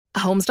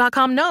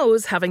Homes.com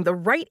knows having the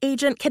right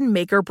agent can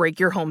make or break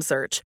your home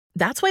search.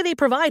 That's why they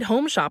provide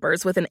home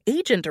shoppers with an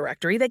agent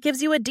directory that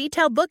gives you a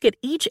detailed look at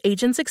each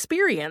agent's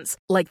experience,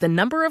 like the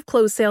number of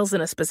closed sales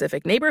in a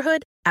specific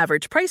neighborhood,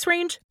 average price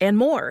range, and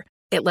more.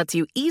 It lets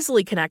you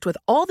easily connect with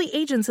all the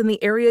agents in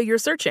the area you're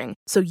searching,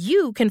 so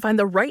you can find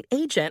the right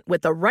agent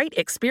with the right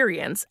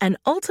experience and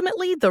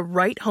ultimately the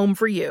right home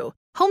for you.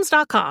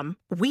 Homes.com.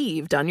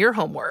 We've done your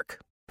homework.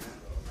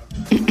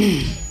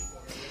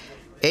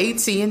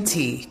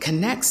 AT&T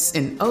connects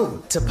an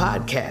ode to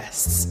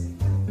podcasts.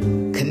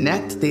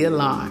 Connect the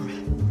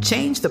alarm.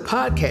 Change the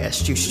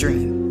podcast you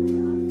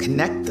stream.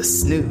 Connect the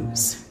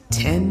snooze.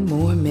 10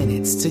 more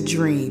minutes to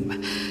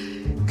dream.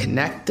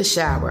 Connect the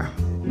shower.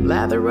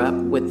 Lather up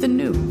with the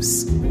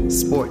news.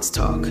 Sports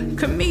talk,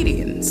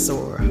 comedians,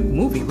 or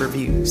movie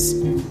reviews.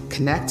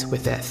 Connect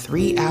with that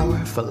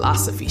 3-hour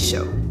philosophy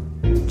show.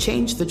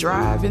 Change the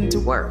drive into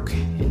work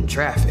in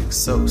traffic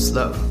so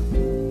slow.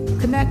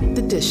 Connect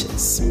the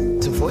dishes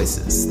to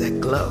voices that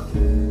glow.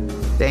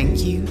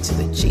 Thank you to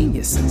the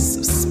geniuses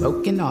of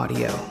spoken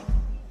audio.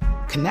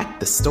 Connect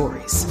the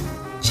stories.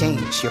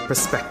 Change your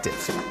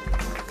perspective.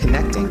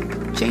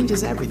 Connecting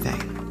changes everything.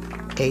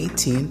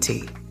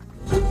 AT&T.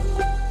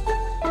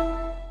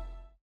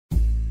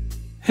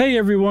 Hey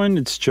everyone,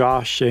 it's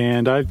Josh,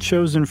 and I've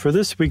chosen for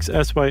this week's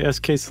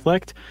SYSK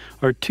Select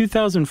our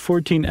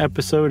 2014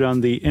 episode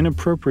on the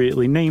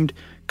inappropriately named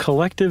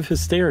collective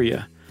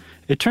hysteria.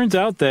 It turns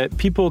out that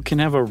people can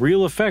have a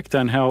real effect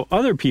on how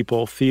other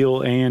people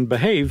feel and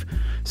behave,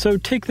 so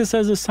take this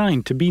as a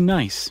sign to be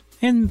nice,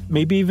 and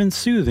maybe even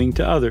soothing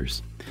to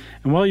others.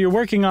 And while you're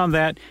working on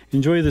that,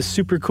 enjoy this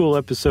super cool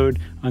episode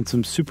on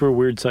some super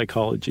weird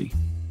psychology.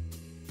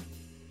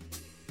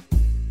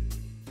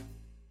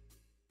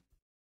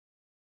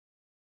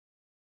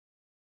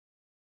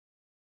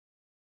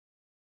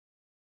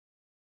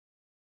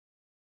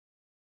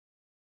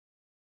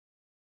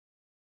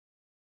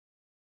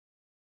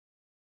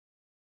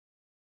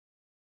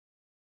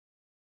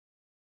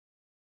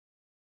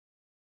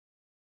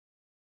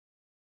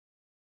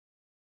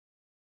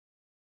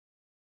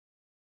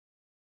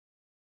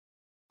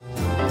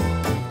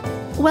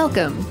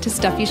 Welcome to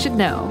Stuff You Should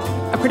Know,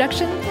 a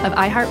production of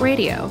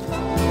iHeartRadio.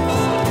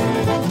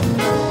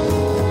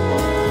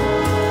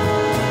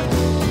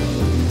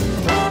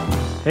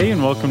 Hey,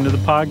 and welcome to the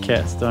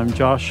podcast. I'm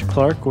Josh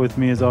Clark. With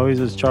me, as always,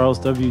 is Charles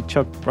W.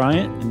 Chuck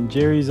Bryant, and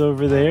Jerry's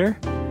over there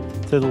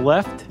to the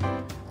left,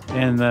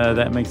 and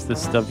that makes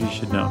this Stuff You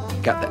Should Know.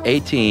 Got the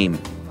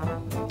A-team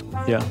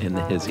in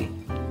the hizzy.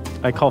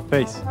 I call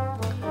face.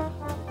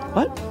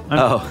 What?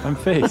 I'm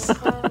face.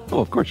 Oh,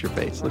 of course you're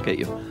face. Look at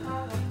you.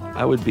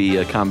 I would be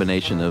a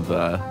combination of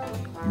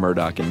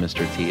Murdoch and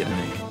Mr. T, I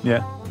think.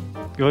 Yeah.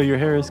 Well, your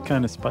hair is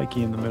kind of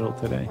spiky in the middle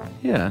today.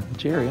 Yeah,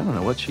 Jerry, I don't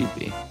know what she'd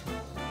be.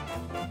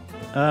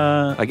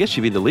 I guess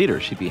she'd be the leader.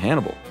 She'd be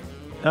Hannibal.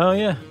 Oh,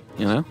 yeah.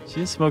 You know?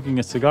 She's smoking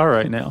a cigar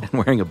right now.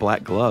 And wearing a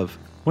black glove.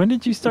 When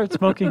did you start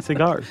smoking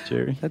cigars,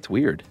 Jerry? That's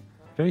weird.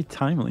 Very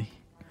timely.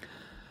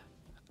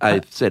 I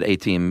said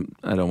A-team.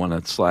 I don't want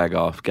to slag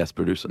off guest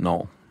producer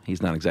Noel.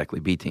 He's not exactly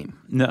B-team.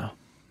 No.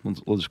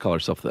 We'll just call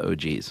ourselves the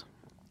OGs.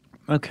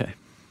 Okay.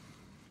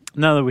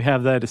 Now that we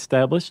have that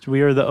established,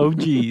 we are the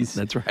OGs.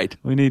 That's right.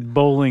 We need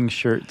bowling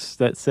shirts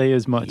that say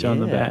as much on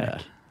the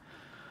back.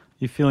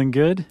 You feeling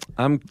good?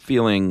 I'm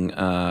feeling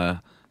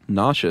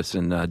nauseous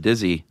and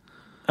dizzy.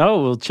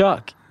 Oh, well,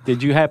 Chuck,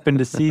 did you happen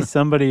to see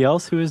somebody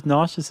else who is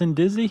nauseous and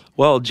dizzy?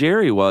 Well,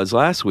 Jerry was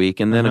last week,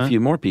 and then a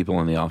few more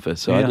people in the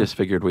office, so I just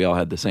figured we all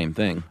had the same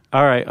thing.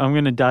 All right, I'm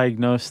going to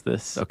diagnose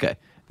this. Okay.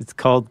 It's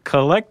called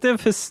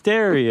collective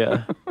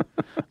hysteria,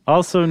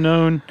 also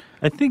known,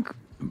 I think,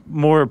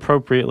 more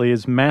appropriately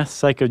as mass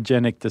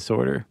psychogenic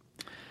disorder.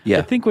 Yeah.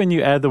 I think when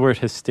you add the word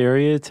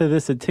hysteria to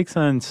this, it takes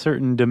on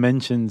certain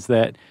dimensions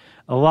that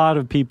a lot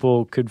of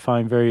people could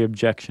find very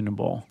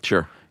objectionable.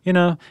 Sure. You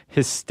know,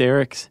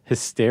 hysterics,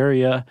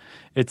 hysteria.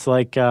 It's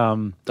like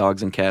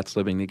dogs and cats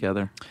living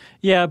together.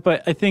 Yeah,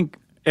 but I think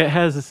it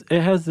has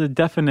a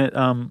definite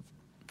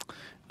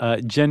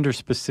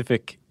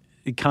gender-specific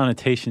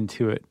connotation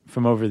to it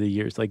from over the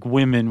years. Like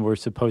women were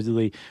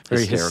supposedly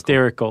very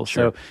hysterical.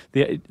 Sure.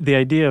 So the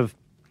idea of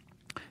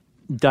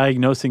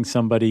diagnosing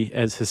somebody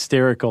as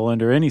hysterical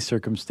under any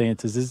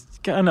circumstances is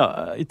kind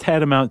of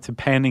tantamount to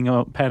patting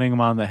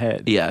them on the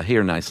head. Yeah,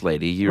 here, nice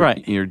lady.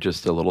 You're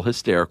just a little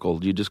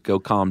hysterical. You just go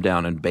calm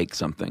down and bake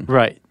something.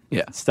 Right.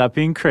 Yeah. Stop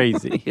being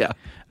crazy. Yeah.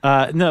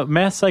 No,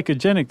 mass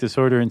psychogenic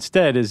disorder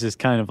instead is just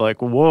kind of like,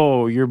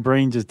 whoa, your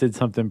brain just did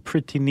something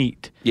pretty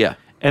neat. Yeah.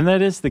 And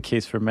that is the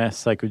case for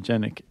mass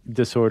psychogenic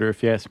disorder,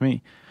 if you ask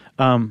me.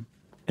 In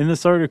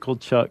this article,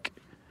 Chuck,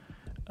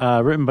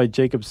 written by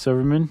Jacob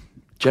Silverman.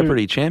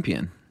 Jeopardy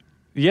champion.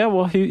 Yeah,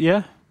 well,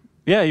 he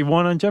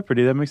won on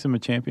Jeopardy. That makes him a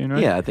champion,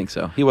 right? Yeah, I think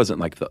so. He wasn't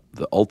like the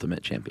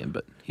ultimate champion,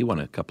 but he won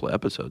a couple of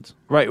episodes.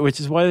 Right, which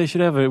is why they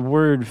should have a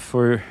word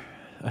for,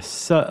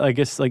 I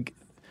guess, like,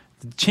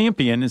 the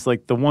champion is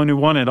like the one who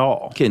won it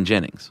all. Ken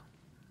Jennings.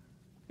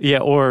 Yeah,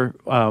 or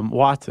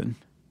Watson.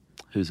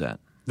 Who's that?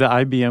 The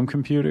IBM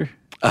computer.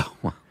 Oh,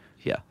 well,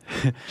 yeah.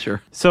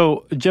 Sure.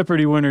 So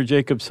Jeopardy winner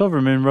Jacob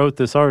Silverman wrote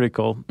this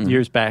article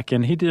years back,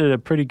 and he did a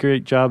pretty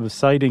great job of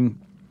citing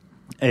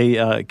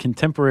a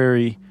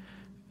contemporary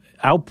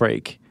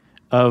outbreak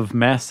of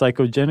mass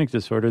psychogenic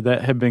disorder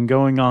that had been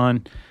going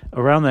on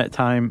around that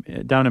time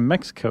down in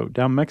Mexico,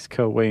 down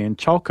Mexico way in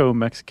Chalco,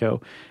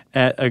 Mexico,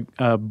 at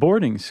a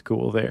boarding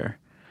school there.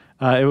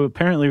 It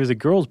apparently was a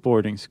girls'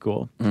 boarding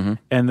school,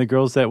 and the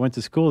girls that went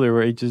to school there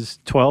were ages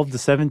 12 to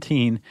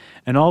 17,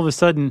 and all of a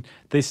sudden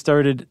they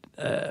started,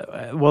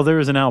 there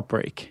was an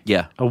outbreak.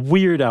 Yeah. A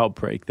weird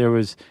outbreak. There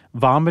was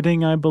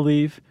vomiting, I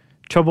believe,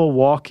 trouble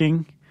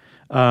walking,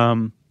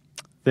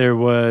 there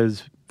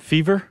was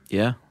fever.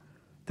 Yeah.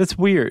 That's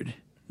weird.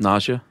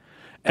 Nausea.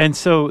 And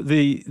so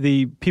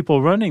the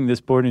people running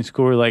this boarding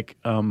school were like,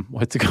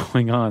 what's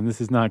going on?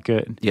 This is not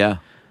good. Yeah.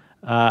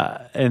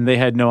 And they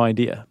had no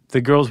idea.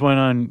 The girls went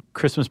on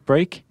Christmas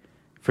break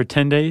for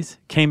 10 days,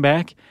 came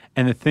back,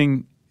 and the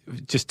thing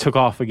just took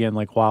off again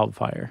like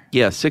wildfire.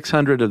 Yeah,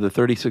 600 of the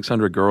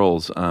 3,600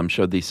 girls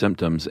showed these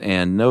symptoms,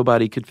 and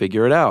nobody could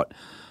figure it out.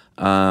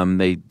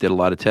 They did a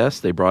lot of tests.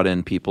 They brought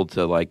in people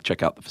to like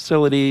check out the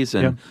facilities,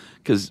 and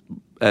because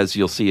as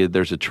you'll see,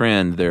 there's a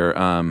trend there.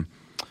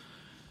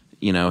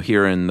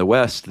 Here in the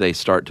West, they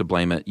start to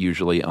blame it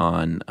usually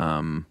on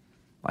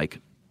like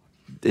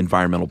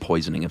environmental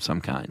poisoning of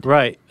some kind.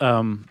 Right.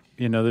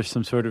 There's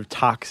some sort of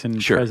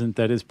toxin present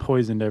that has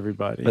poisoned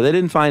everybody. But they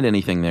didn't find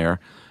anything there,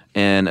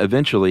 and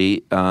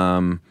eventually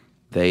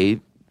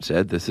they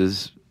said this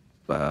is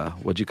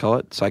what'd you call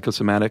it?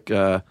 Psychosomatic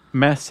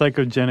mass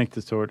psychogenic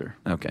disorder.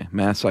 Okay,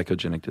 mass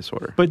psychogenic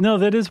disorder. But no,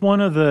 that is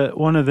one of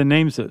the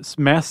names of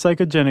mass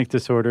psychogenic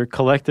disorder,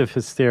 collective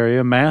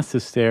hysteria, mass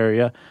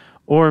hysteria,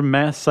 or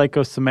mass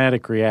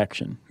psychosomatic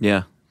reaction.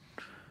 Yeah.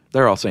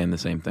 They're all saying the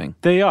same thing.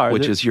 They are.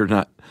 Which is you're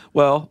not,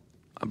 well,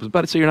 I was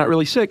about to say you're not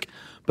really sick,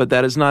 but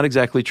that is not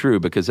exactly true,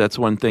 because that's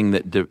one thing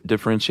that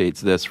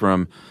differentiates this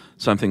from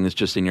something that's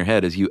just in your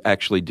head is you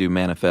actually do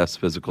manifest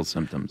physical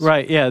symptoms.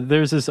 Right, yeah.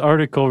 There's this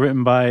article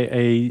written by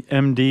a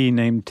MD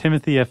named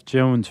Timothy F.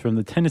 Jones from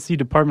the Tennessee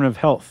Department of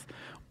Health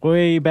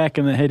way back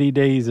in the heady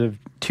days of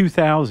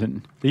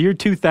 2000, the year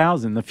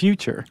 2000, the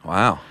future.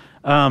 Wow.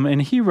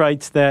 And he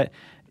writes that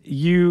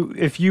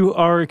if you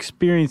are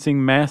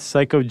experiencing mass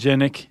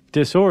psychogenic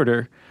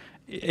disorder,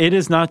 it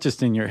is not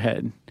just in your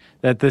head.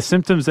 That the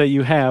symptoms that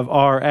you have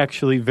are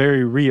actually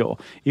very real.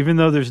 Even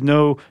though there's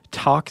no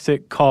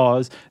toxic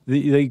cause,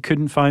 they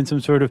couldn't find some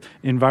sort of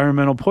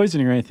environmental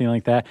poisoning or anything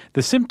like that,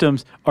 the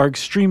symptoms are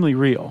extremely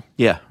real.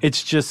 Yeah.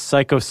 It's just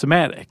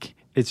psychosomatic.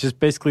 It's just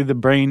basically the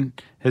brain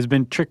has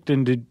been tricked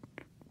into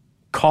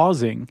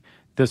causing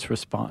this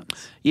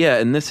response. Yeah,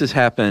 and this has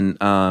happened.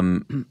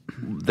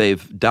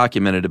 They've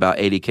documented about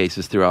 80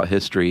 cases throughout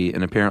history,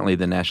 and apparently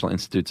the National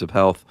Institutes of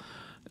Health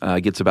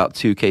gets about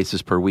 2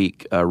 cases per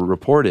week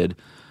reported.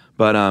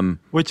 But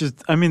which is,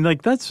 I mean,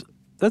 like that's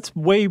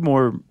way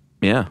more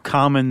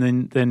common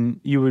than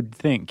you would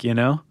think, you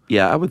know?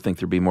 Yeah, I would think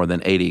there'd be more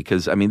than 80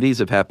 because, I mean, these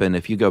have happened.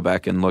 If you go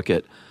back and look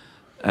at,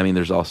 I mean,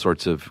 there's all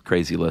sorts of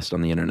crazy lists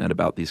on the internet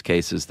about these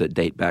cases that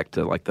date back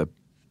to like the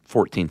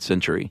 14th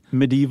century.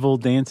 Medieval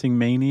dancing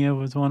mania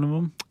was one of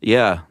them.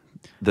 Yeah,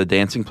 the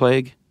dancing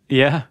plague.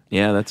 Yeah.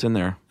 Yeah, that's in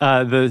there.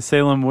 The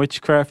Salem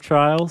witchcraft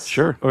trials.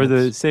 Sure. Or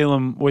the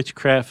Salem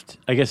witchcraft,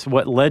 I guess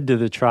what led to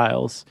the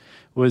trials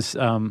was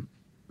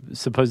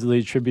supposedly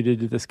attributed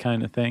to this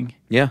kind of thing.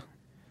 Yeah.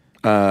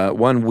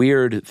 One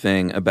weird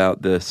thing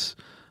about this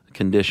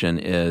condition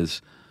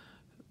is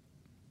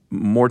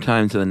more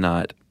times than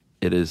not,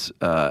 it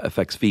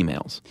affects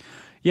females.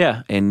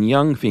 Yeah. And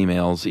young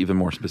females, even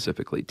more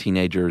specifically,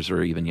 teenagers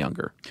or even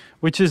younger.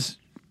 Which is,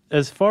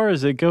 as far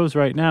as it goes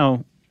right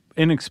now,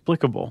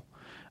 inexplicable.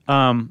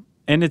 And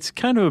it's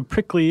kind of a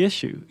prickly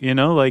issue, you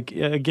know? Like,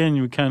 again,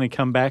 you kind of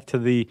come back to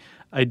the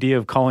idea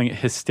of calling it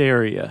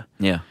hysteria.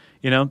 Yeah.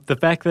 You know, the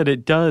fact that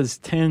it does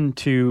tend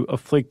to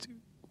afflict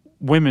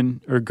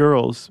women or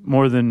girls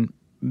more than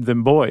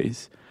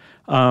boys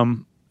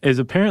is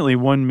apparently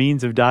one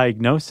means of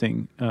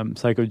diagnosing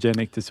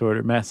psychogenic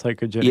disorder, mass psychogenic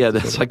disorder. Yeah,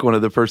 that's like one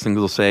of the first things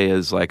they'll say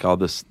is like, oh,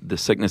 this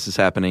sickness is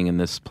happening in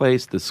this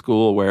place, this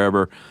school,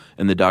 wherever,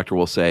 and the doctor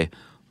will say,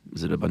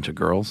 is it a bunch of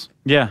girls?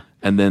 Yeah.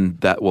 And then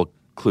that will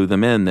clue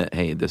them in that,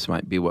 hey, this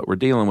might be what we're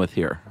dealing with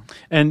here.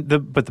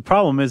 But the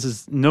problem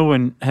is no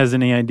one has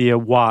any idea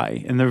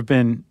why. And there have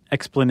been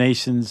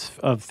explanations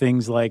of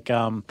things like,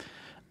 I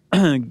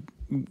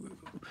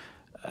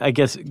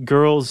guess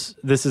girls.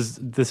 This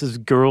is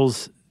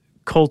girls'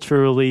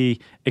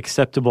 culturally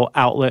acceptable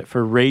outlet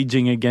for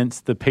raging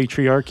against the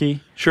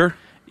patriarchy. Sure.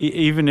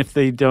 Even if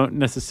they don't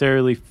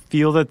necessarily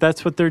feel that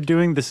that's what they're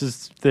doing, this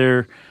is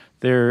this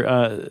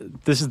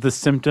is the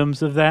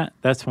symptoms of that.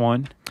 That's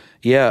one.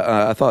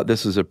 Yeah, I thought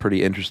this was a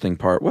pretty interesting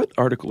part. What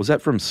article was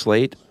that from?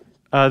 Slate?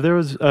 There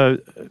was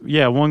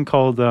one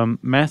called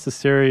Mass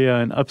Hysteria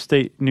in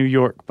Upstate New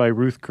York by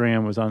Ruth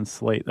Graham was on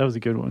Slate. That was a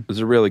good one. It was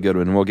a really good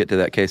one. We'll get to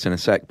that case in a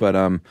sec. But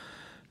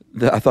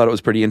I thought it was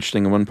pretty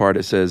interesting. In one part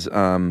it says,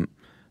 and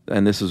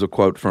this is a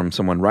quote from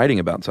someone writing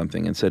about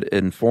something, and said,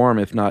 in form,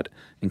 if not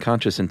in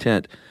conscious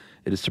intent,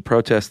 It is to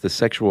protest the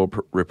sexual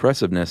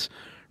repressiveness,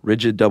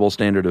 rigid double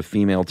standard of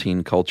female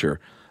teen culture.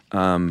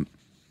 But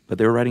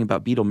they were writing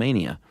about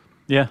Beatlemania.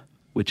 Yeah.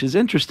 Which is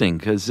interesting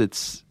because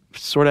it's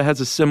sort of has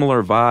a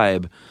similar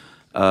vibe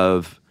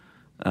of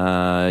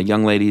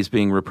young ladies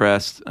being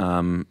repressed,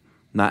 not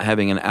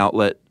having an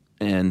outlet,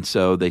 and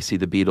so they see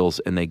the Beatles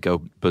and they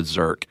go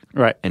berserk,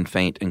 right, and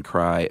faint and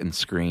cry and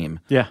scream,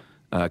 yeah,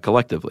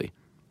 collectively.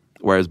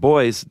 Whereas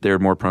boys, they're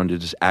more prone to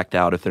just act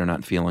out if they're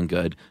not feeling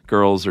good.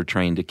 Girls are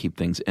trained to keep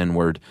things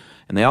inward,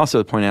 and they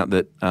also point out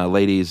that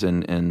ladies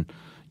and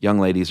young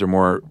ladies are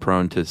more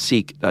prone to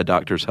seek a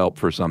doctor's help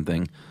for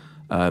something.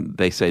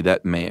 They say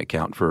that may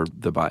account for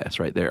the bias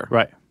right there.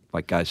 Right.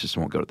 Like guys just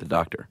won't go to the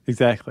doctor.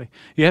 Exactly.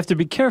 You have to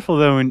be careful,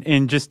 though,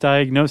 in just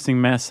diagnosing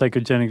mass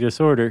psychogenic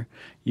disorder.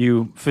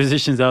 You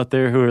physicians out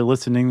there who are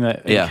listening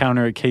that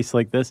encounter a case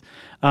like this,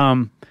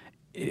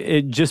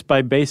 just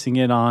by basing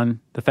it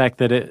on the fact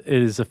that it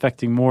is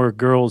affecting more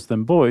girls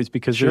than boys,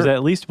 because there's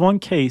at least one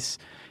case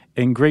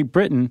in Great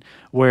Britain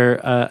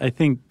where I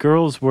think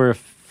girls were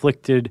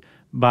afflicted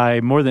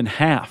by more than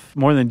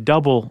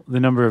double the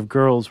number of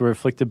girls were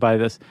afflicted by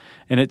this.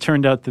 And it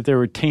turned out that there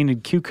were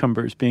tainted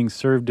cucumbers being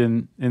served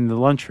in the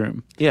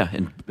lunchroom. Yeah,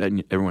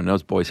 and everyone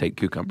knows boys hate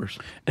cucumbers.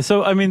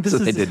 So, I mean,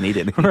 they didn't eat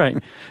it.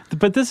 Right.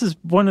 But this is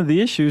one of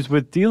the issues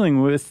with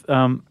dealing with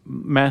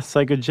mass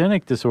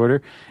psychogenic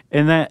disorder,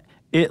 in that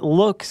it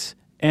looks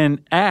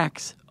and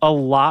acts a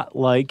lot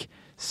like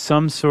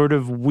some sort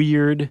of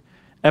weird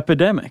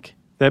epidemic.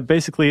 That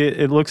basically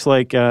it looks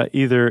like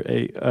either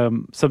a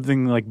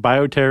something like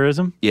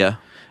bioterrorism,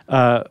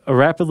 a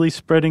rapidly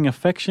spreading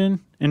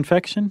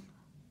infection,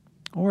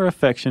 or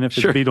affection if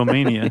it's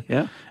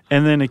Beatlemania,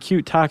 and then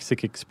acute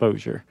toxic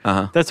exposure.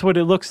 That's what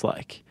it looks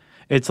like.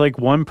 It's like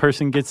one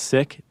person gets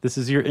sick. This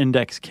is your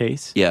index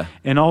case,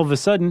 and all of a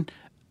sudden,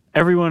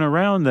 everyone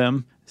around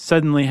them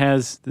suddenly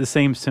has the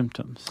same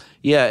symptoms.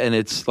 Yeah, and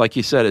it's like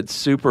you said, it's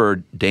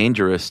super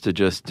dangerous to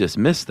just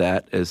dismiss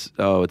that as,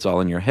 oh, it's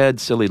all in your head,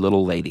 silly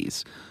little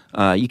ladies.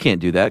 You can't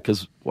do that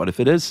because what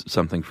if it is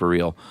something for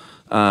real?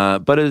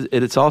 But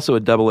it's also a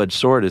double-edged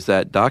sword, as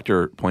that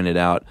doctor pointed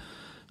out.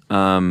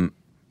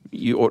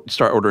 You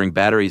start ordering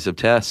batteries of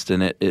tests,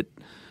 and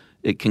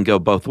it can go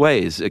both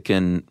ways. It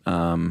can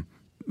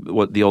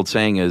what the old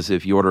saying is,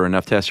 if you order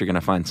enough tests, you're going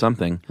to find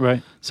something.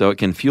 Right. So it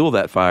can fuel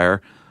that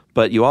fire.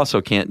 But you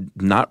also can't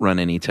not run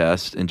any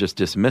tests and just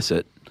dismiss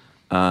it.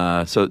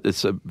 So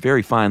it's a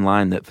very fine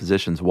line that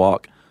physicians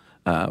walk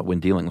when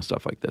dealing with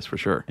stuff like this, for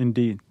sure.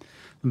 Indeed.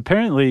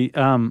 Apparently,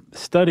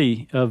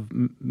 study of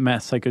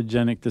mass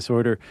psychogenic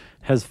disorder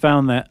has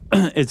found that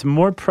it's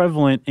more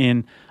prevalent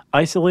in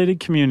isolated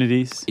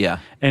communities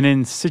and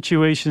in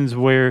situations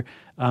where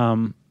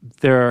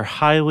there are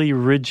highly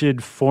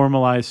rigid,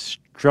 formalized,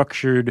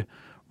 structured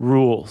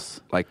rules.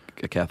 Like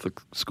a Catholic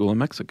school in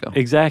Mexico.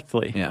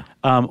 Exactly. Yeah.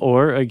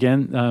 Or,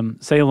 again,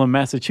 Salem,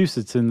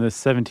 Massachusetts in the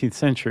 17th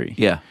century.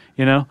 Yeah.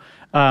 You know?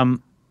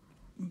 And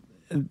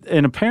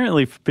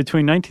apparently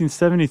between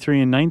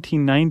 1973 and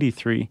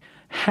 1993,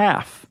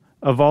 half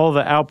of all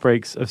the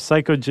outbreaks of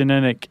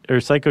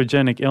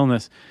psychogenic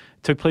illness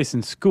took place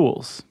in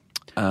schools.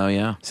 Oh,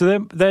 yeah.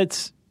 So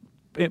that's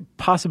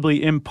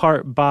possibly in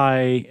part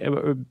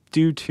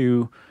due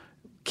to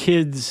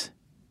kids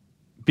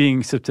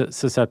being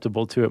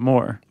susceptible to it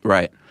more.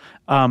 Right.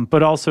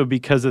 But also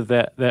because of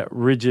that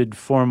rigid,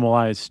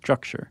 formalized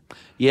structure.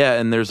 Yeah,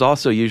 and there's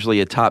also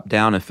usually a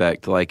top-down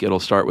effect. Like it'll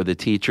start with a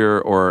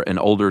teacher or an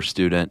older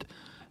student,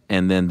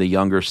 and then the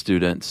younger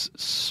students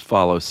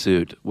follow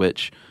suit,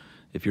 which,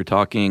 if you're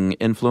talking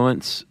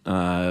influence,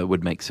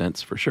 would make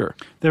sense for sure.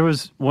 There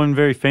was one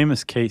very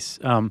famous case.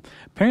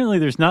 Apparently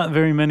there's not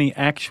very many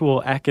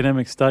actual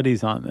academic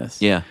studies on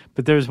this. Yeah.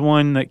 But there's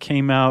one that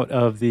came out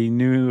of the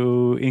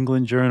New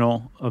England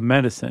Journal of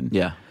Medicine.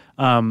 Yeah.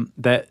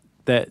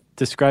 That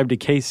described a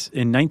case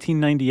in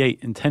 1998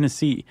 in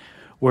Tennessee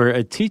where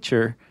a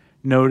teacher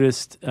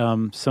noticed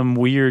some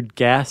weird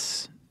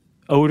gas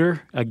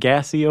odor, a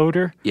gassy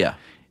odor. Yeah.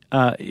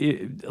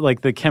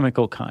 Like the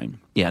chemical kind.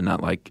 Yeah,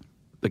 not like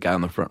the guy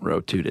on the front row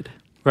tooted.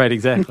 Right,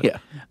 exactly.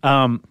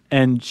 Yeah.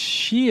 And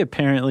she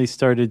apparently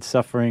started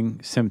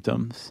suffering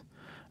symptoms.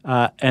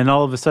 And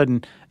all of a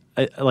sudden,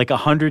 like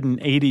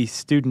 180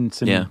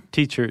 students and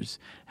teachers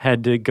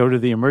had to go to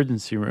the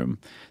emergency room.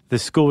 The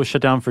school was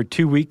shut down for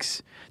 2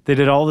 weeks. They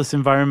did all this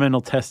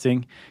environmental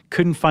testing,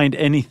 couldn't find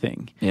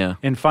anything. Yeah.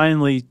 And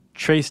finally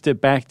traced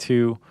it back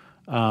to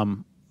a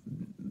mass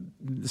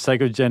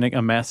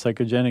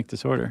psychogenic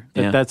disorder.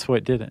 That's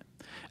what did it.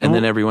 And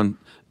then everyone,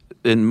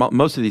 in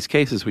most of these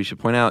cases, we should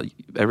point out,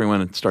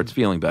 everyone starts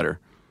feeling better.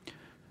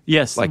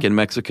 Yes. Like in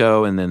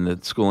Mexico and then the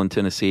school in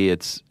Tennessee,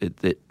 it's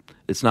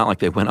not like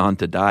they went on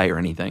to die or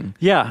anything.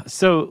 Yeah.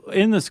 So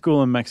in the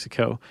school in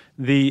Mexico,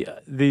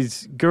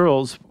 these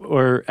girls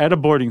were at a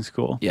boarding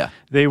school. Yeah.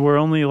 They were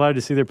only allowed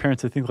to see their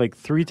parents, I think, like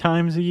 3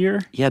 times a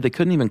year. Yeah, they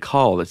couldn't even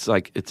call. It's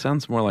like, it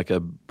sounds more like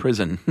a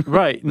prison.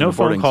 Right. No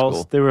phone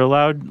calls. School. They were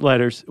allowed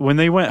letters. When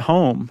they went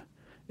home,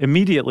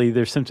 immediately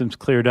their symptoms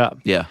cleared up.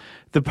 Yeah.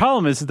 The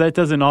problem is that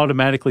doesn't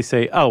automatically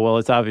say, oh, well,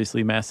 it's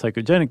obviously mass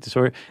psychogenic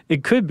disorder.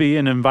 It could be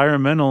an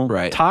environmental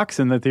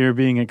toxin that they are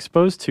being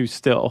exposed to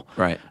still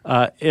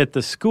at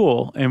the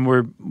school and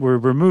were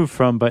removed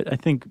from. But I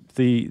think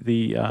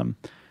the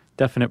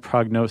definite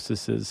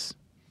prognosis is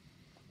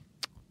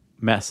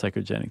mass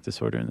psychogenic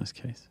disorder in this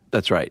case.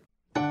 That's right.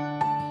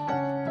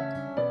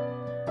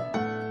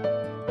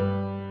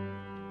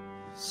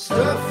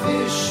 Stuff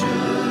you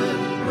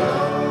should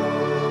know.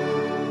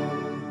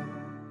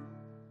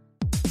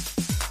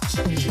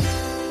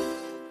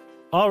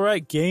 All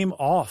right, game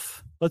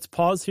off. Let's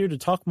pause here to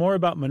talk more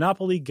about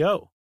Monopoly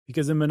Go.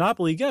 Because in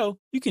Monopoly Go,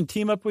 you can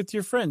team up with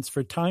your friends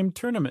for timed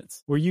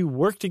tournaments where you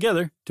work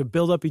together to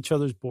build up each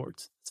other's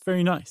boards. It's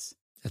very nice.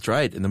 That's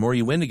right. And the more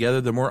you win together,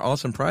 the more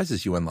awesome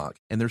prizes you unlock.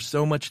 And there's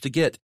so much to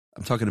get.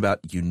 I'm talking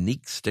about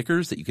unique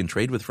stickers that you can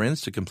trade with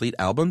friends to complete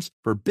albums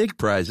for big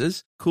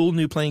prizes, cool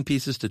new playing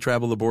pieces to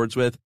travel the boards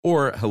with,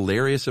 or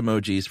hilarious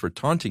emojis for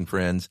taunting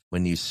friends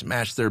when you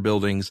smash their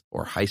buildings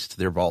or heist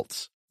their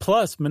vaults.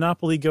 Plus,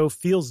 Monopoly Go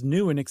feels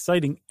new and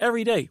exciting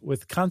every day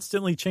with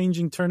constantly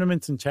changing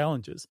tournaments and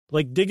challenges,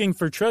 like digging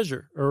for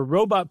treasure or a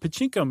robot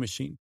pachinko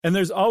machine. And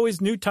there's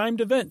always new timed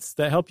events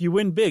that help you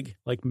win big,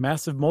 like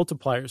massive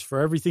multipliers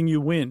for everything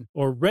you win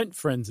or rent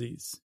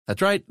frenzies.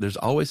 That's right. There's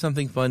always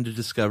something fun to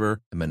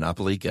discover in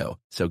Monopoly Go.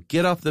 So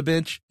get off the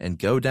bench and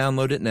go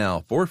download it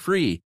now for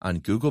free on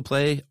Google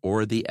Play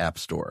or the App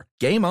Store.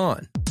 Game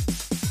on!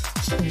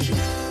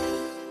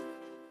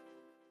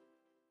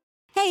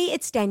 Hey,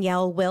 it's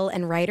Danielle, Will,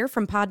 and Ryder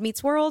from Pod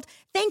Meets World.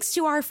 Thanks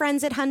to our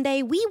friends at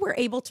Hyundai, we were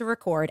able to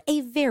record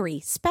a very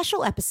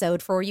special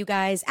episode for you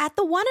guys at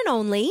the one and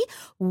only,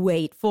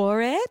 wait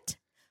for it,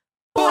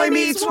 Boy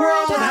Meets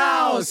World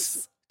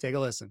House! Take a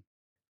listen.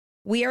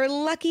 We are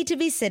lucky to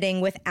be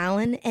sitting with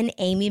Alan and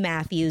Amy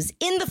Matthews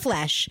in the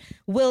flesh,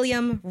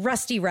 William,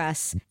 Rusty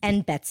Russ,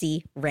 and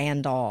Betsy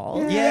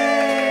Randall. Yay!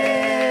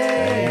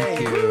 Thank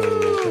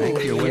you.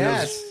 Thank you.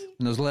 Yes.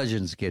 When those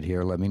legends get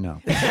here, let me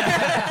know.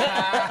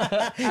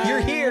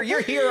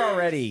 You're here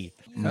already.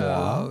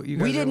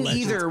 We didn't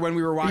either when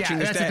we were watching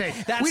this.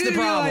 We didn't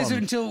realize it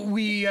until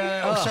we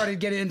started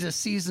getting into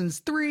seasons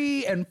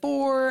 3 and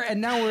 4, and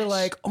now we're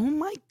like, oh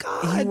my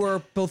God. You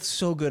were both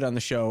so good on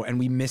the show, and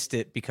we missed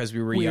it because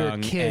we were young.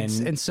 We were kids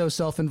and so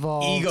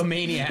self-involved.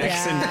 Egomaniacs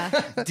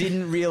and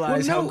didn't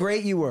realize how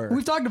great you were.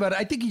 We've talked about it.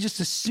 I think you just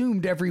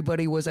assumed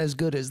everybody was as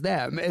good as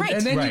them. And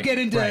then you get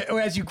into,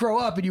 as you grow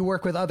up and you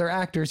work with other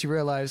actors, you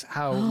realize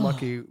how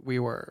lucky we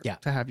were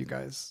to have you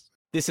guys.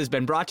 This has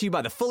been brought to you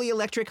by the fully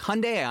electric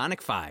Hyundai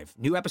Ioniq 5.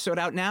 New episode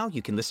out now.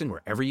 You can listen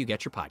wherever you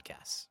get your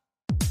podcasts.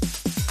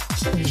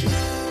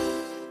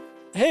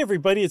 Hey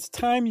everybody, it's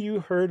time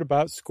you heard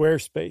about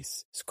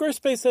Squarespace.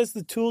 Squarespace has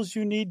the tools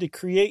you need to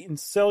create and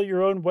sell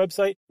your own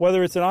website.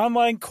 Whether it's an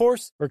online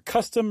course or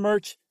custom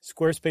merch,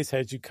 Squarespace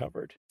has you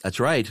covered. That's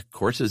right.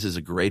 Courses is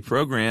a great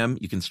program.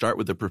 You can start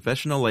with a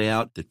professional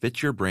layout that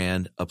fits your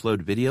brand,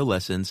 upload video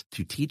lessons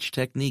to teach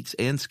techniques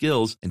and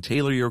skills, and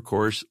tailor your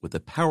course with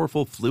a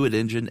powerful Fluid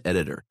Engine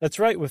editor. That's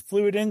right. With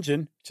Fluid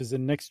Engine, which is a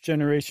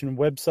next-generation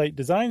website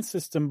design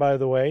system, by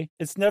the way,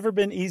 it's never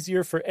been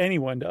easier for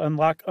anyone to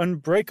unlock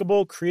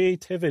unbreakable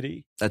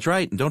creativity. That's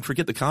right. And don't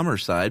forget the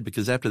commerce side,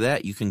 because after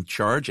that, you can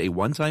charge a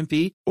one-time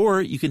fee, or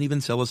you can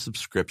even sell a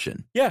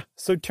subscription. Yeah,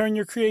 so turn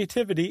your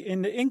creativity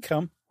into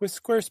income with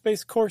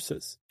Squarespace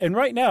courses. And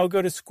right now,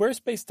 go to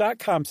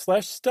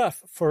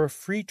squarespace.com/stuff for a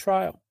free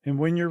trial. And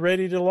when you're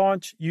ready to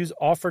launch, use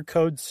offer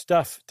code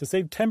STUFF to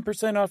save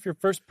 10% off your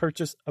first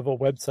purchase of a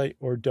website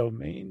or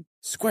domain.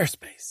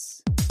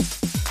 Squarespace.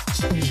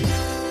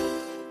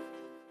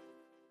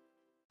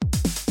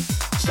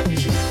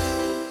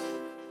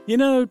 You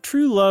know,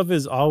 true love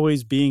is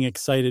always being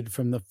excited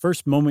from the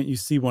first moment you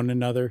see one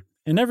another,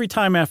 and every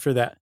time after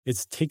that.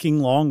 It's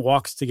taking long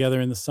walks together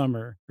in the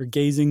summer, or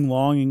gazing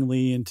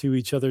longingly into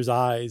each other's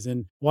eyes,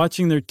 and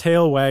watching their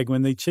tail wag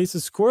when they chase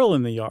a squirrel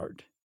in the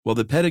yard. Well,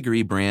 the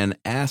Pedigree brand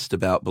asked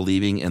about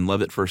believing in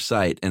love at first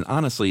sight, and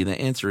honestly, the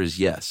answer is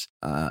yes.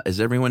 As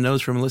everyone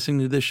knows from listening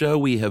to this show,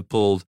 we have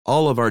pulled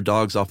all of our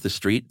dogs off the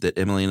street that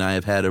Emily and I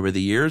have had over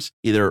the years,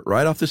 either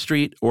right off the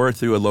street or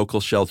through a local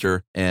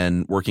shelter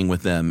and working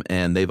with them,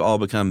 and they've all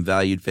become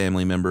valued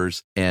family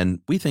members,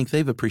 and we think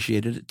they've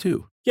appreciated it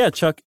too. Yeah,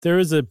 Chuck, there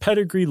is a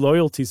Pedigree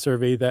loyalty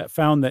survey that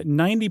found that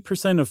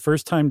 90% of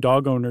first-time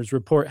dog owners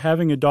report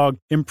having a dog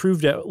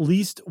improved at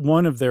least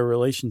one of their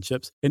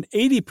relationships, and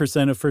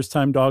 80% of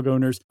first-time dog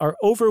owners are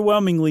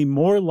overwhelmingly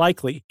more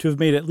likely to have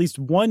made at least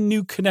one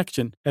new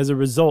connection as a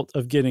result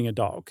of getting a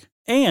dog.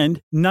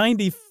 And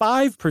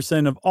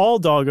 95% of all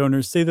dog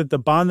owners say that the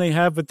bond they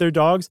have with their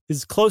dogs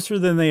is closer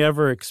than they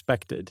ever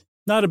expected.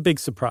 Not a big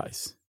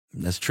surprise.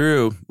 That's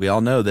true. We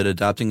all know that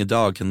adopting a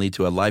dog can lead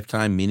to a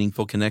lifetime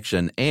meaningful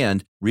connection,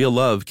 and real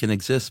love can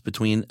exist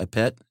between a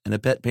pet and a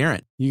pet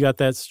parent. You got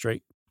that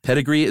straight.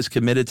 Pedigree is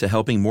committed to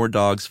helping more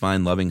dogs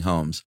find loving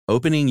homes.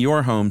 Opening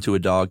your home to a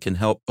dog can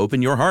help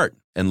open your heart.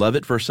 And Love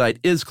at First Sight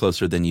is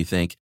closer than you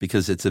think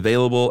because it's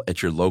available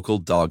at your local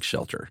dog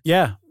shelter.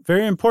 Yeah,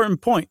 very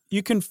important point.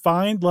 You can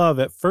find love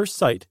at first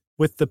sight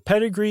with the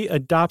Pedigree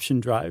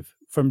Adoption Drive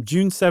from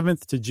June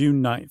 7th to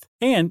June 9th.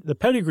 And the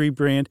Pedigree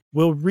brand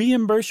will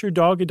reimburse your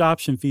dog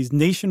adoption fees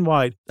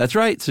nationwide. That's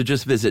right. So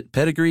just visit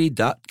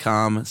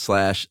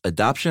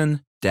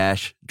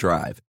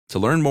pedigree.com/adoption-drive to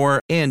learn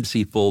more and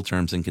see full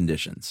terms and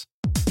conditions.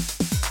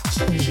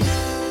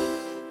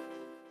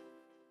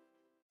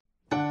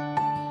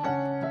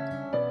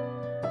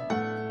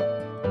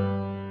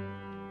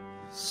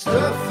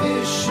 Stuff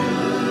you should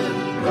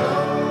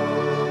know.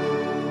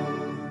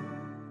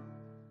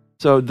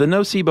 So the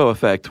nocebo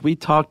effect, we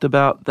talked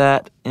about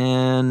that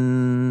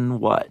in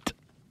what?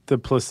 The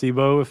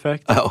placebo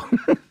effect? Oh,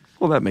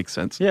 well, that makes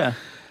sense. Yeah.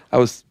 I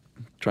was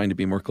trying to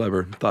be more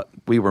clever. Thought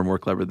we were more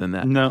clever than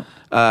that. No.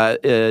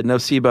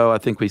 Nocebo, I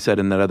think we said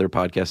in that other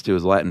podcast too,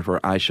 is Latin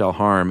for I shall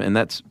harm. And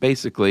that's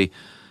basically,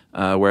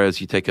 whereas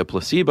you take a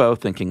placebo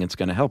thinking it's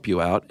going to help you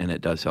out, and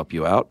it does help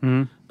you out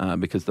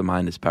because the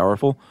mind is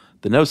powerful.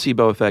 The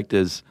nocebo effect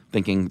is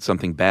thinking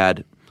something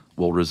bad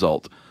will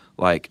result.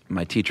 Like,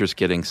 my teacher's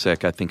getting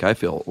sick, I think I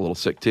feel a little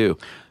sick too.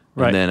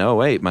 Right. And then, oh,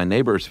 wait, my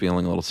neighbor's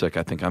feeling a little sick,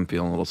 I think I'm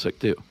feeling a little sick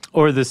too.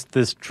 Or this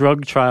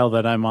drug trial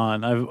that I'm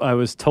on, I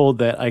was told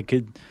that I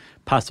could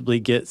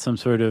possibly get some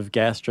sort of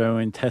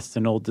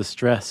gastrointestinal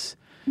distress.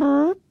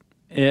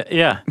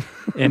 Yeah.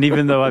 And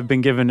even though I've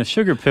been given a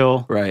sugar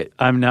pill, right,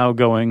 I'm now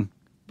going,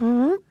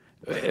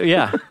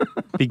 yeah,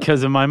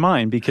 because of my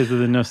mind, because of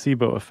the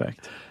nocebo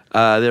effect.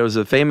 There was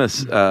a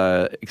famous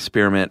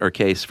experiment or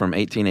case from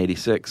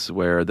 1886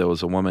 where there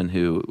was a woman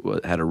who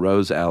had a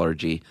rose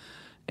allergy,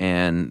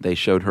 and they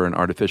showed her an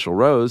artificial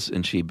rose,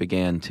 and she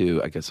began to,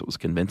 I guess it was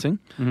convincing,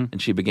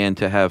 and she began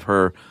to have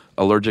her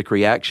allergic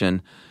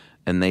reaction,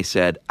 and they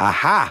said,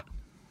 aha,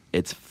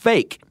 it's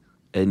fake,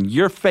 and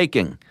you're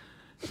faking.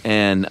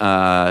 And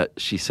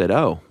she said,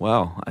 oh,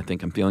 well, I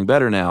think I'm feeling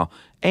better now.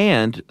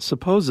 And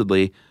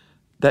supposedly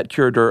that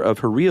cured her of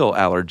her real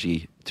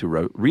allergy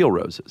to real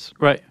roses.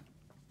 Right.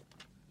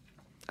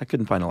 I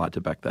couldn't find a lot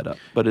to back that up,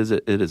 but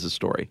it is a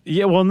story.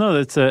 Yeah, well, no,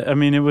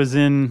 it was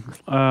in,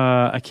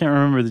 I can't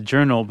remember the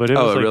journal, but it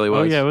was it really was?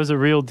 Oh, yeah, it was a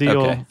real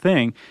deal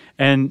thing.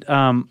 And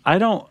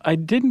I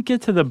didn't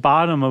get to the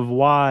bottom of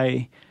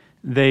why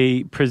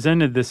they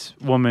presented this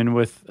woman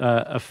with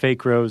a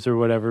fake rose or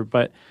whatever,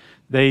 but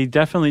they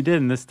definitely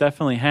did, and this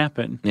definitely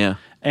happened. Yeah.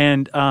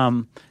 And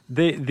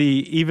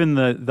even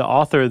the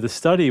author of the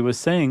study was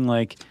saying,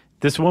 like,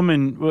 this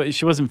woman,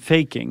 she wasn't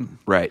faking.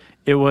 Right.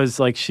 It was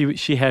like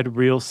she had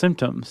real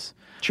symptoms.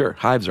 Sure.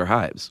 Hives are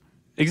hives.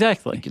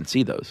 Exactly. You can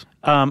see those.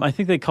 I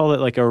think they call it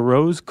like a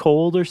rose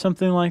cold or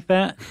something like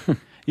that.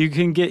 You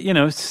can get,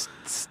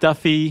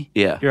 stuffy.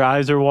 Yeah. Your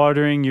eyes are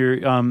watering.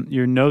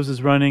 Your nose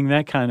is running,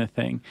 that kind of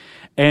thing.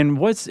 And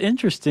what's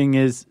interesting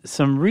is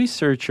some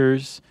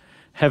researchers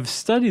have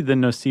studied the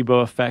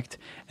nocebo effect,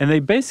 and they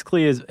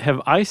basically have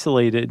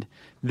isolated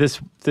this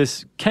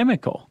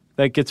chemical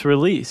that gets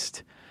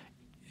released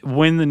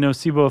when the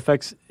nocebo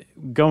effect's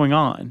going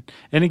on.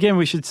 And again,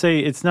 we should say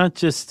it's not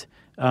just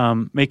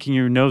making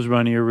your nose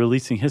runny or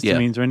releasing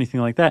histamines or anything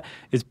like that.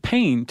 It's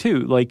pain too.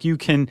 Like you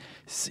can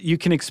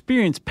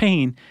experience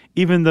pain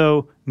even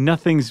though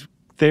nothing's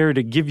there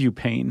to give you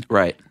pain.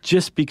 Right.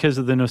 Just because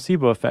of the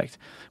nocebo effect.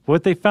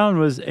 What they found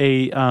was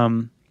a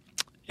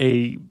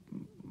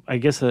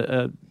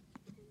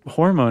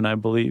hormone, I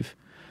believe.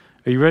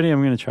 Are you ready?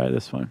 I'm going to try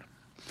this one.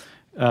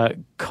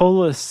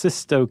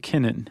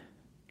 Cholecystokinin.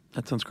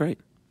 That sounds great.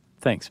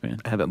 Thanks, man.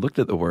 I haven't looked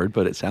at the word,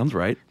 but it sounds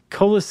right.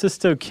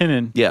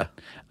 Cholecystokinin. Yeah.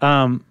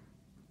 Do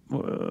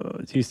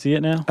you see it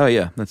now? Oh,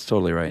 yeah. That's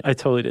totally right. I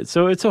totally did.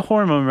 So it's a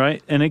hormone,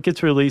 right? And it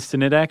gets released,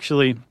 and it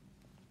actually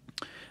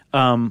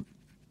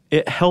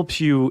it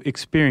helps you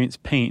experience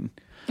pain.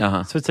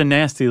 Uh-huh. So it's a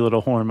nasty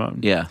little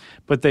hormone. Yeah.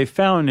 But they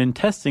found in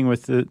testing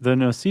with the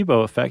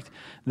nocebo effect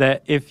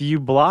that if you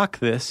block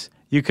this,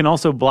 you can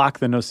also block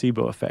the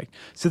nocebo effect.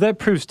 So that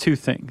proves two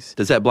things.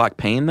 Does that block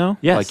pain, though?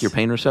 Yes. Like your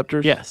pain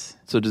receptors? Yes.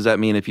 So does that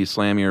mean if you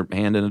slam your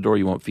hand in a door,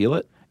 you won't feel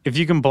it? If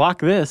you can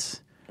block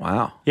this.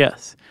 Wow.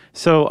 Yes.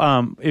 So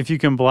if you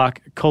can block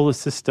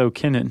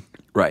cholecystokinin.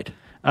 Right.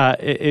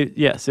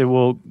 It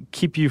will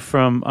keep you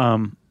from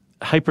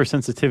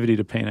hypersensitivity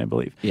to pain, I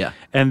believe. Yeah.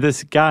 And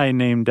this guy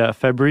named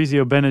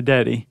Fabrizio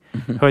Benedetti,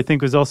 who I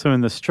think was also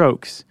in the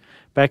Strokes,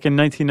 back in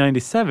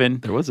 1997.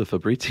 There was a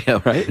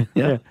Fabrizio, right?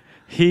 Yeah.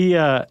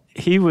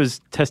 He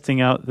was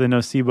testing out the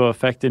nocebo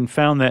effect and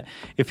found that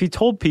if he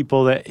told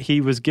people that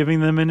he was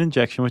giving them an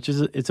injection, which is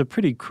it's a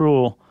pretty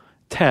cruel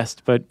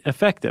test, but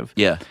effective.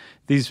 Yeah.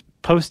 These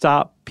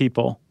post-op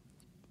people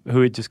who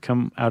had just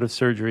come out of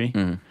surgery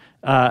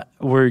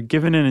were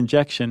given an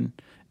injection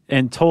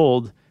and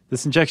told,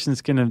 this injection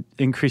is going to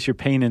increase your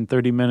pain in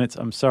 30 minutes.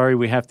 I'm sorry,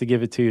 we have to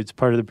give it to you. It's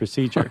part of the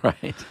procedure.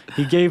 Right.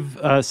 He gave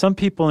some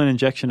people an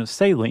injection of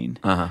saline,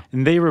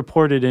 and they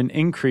reported an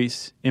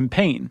increase in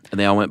pain. And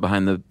they all went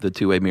behind the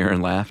two-way mirror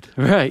and laughed.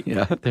 Right.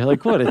 Yeah. They're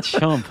like, what a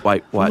chump.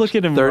 Watch Look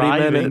at him 30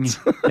 writhing. minutes.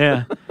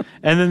 Yeah.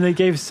 And then they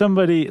gave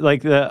somebody,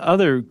 like the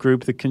other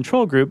group, the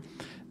control group,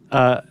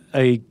 an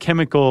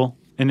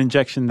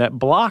injection that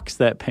blocks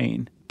that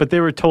pain. But they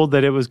were told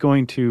that it was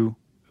going to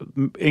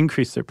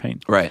increase their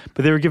pain. Right.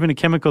 But they were given a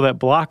chemical that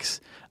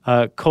blocks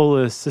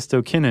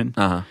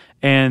cholecystokinin,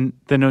 and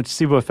the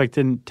nocebo effect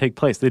didn't take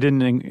place. They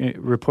didn't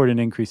report an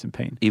increase in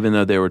pain. Even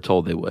though they were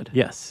told they would?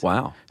 Yes.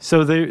 Wow.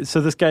 So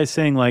this guy's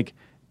saying, like,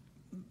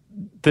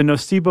 the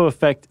nocebo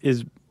effect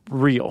is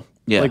real.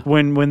 Yeah. Like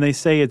when they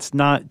say it's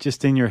not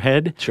just in your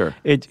head, sure,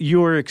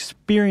 you're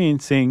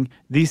experiencing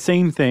the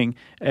same thing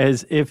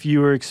as if you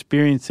were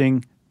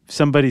experiencing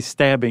somebody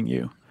stabbing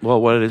you.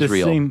 Well, what is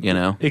real,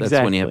 Exactly.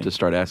 That's when you have to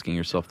start asking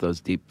yourself those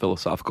deep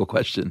philosophical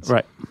questions.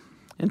 Right.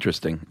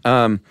 Interesting.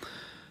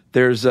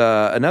 There's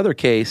another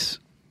case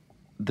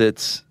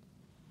that's...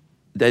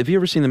 Have you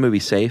ever seen the movie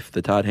Safe,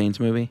 the Todd Haynes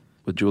movie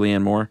with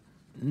Julianne Moore?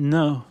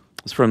 No.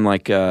 It's from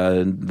like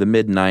the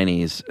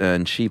mid-'90s,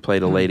 and she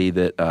played a lady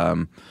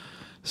that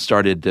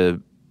started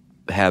to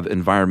have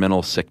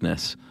environmental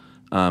sickness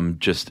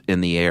just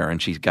in the air,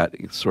 and she got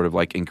sort of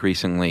like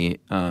increasingly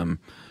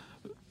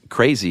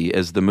crazy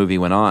as the movie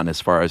went on, as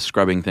far as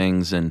scrubbing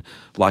things and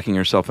locking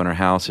herself in her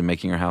house and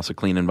making her house a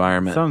clean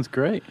environment. Sounds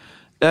great.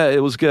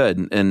 It was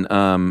good.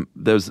 And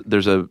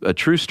there's a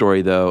true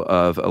story, though,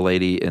 of a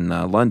lady in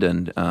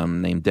London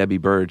named Debbie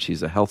Bird.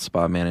 She's a health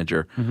spa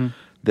manager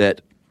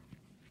that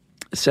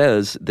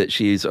says that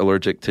she's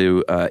allergic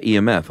to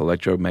EMF,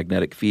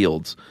 electromagnetic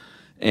fields.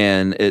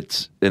 And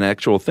it's an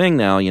actual thing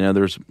now.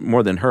 There's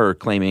more than her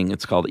claiming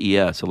it's called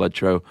ES,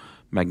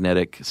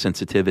 electromagnetic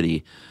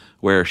sensitivity,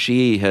 where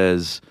she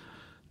has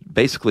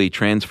basically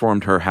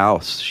transformed her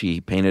house. She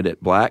painted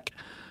it black.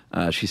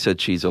 She said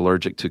she's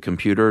allergic to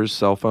computers,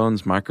 cell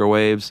phones,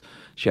 microwaves.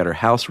 She had her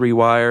house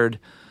rewired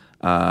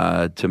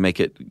to make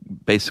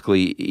it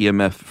basically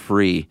EMF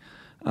free.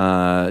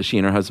 She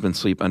and her husband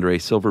sleep under a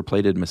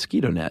silver-plated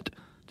mosquito net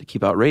to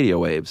keep out radio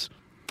waves,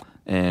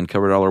 and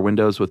covered all her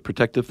windows with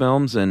protective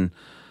films. And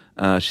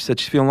she said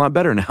she's feeling a lot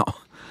better now.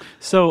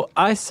 So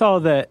I saw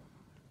that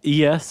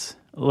ES,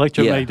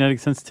 electromagnetic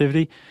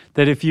sensitivity,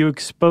 that if you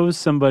expose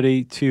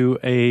somebody to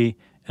an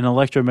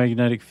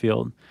electromagnetic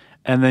field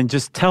and then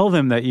just tell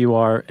them that you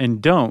are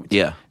and don't,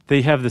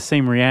 they have the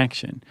same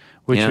reaction,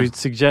 which would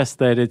suggest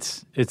that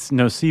it's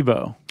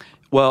nocebo.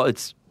 Well,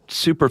 it's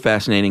super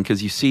fascinating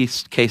because you see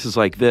cases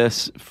like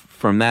this,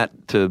 from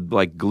that to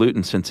like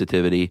gluten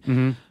sensitivity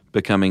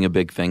becoming a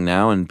big thing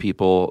now, and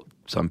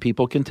some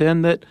people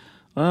contend that,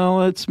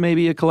 well, it's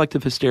maybe a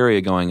collective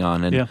hysteria going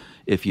on, and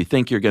if you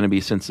think you're going to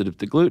be sensitive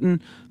to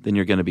gluten, then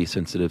you're going to be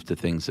sensitive to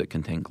things that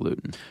contain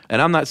gluten.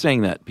 And I'm not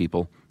saying that,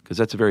 people, because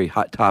that's a very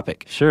hot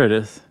topic. Sure it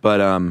is. But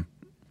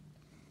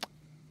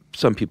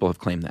some people have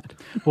claimed that.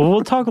 Well,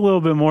 we'll talk a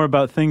little bit more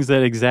about things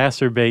that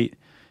exacerbate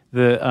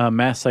the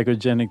mass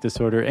psychogenic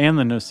disorder and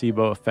the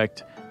nocebo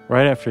effect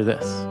right after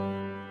this.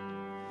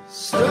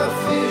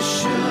 Stuff you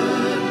should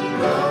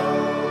know.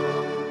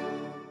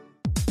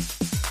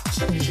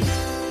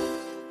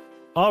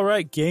 All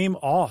right, game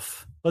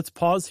off. Let's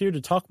pause here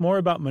to talk more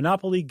about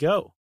Monopoly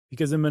Go.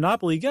 Because in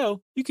Monopoly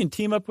Go, you can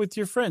team up with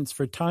your friends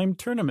for timed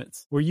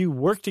tournaments where you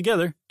work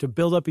together to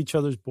build up each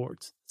other's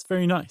boards. It's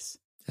very nice.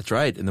 That's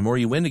right. And the more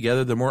you win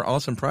together, the more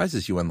awesome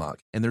prizes you unlock.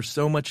 And there's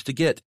so much to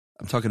get.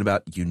 I'm talking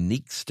about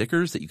unique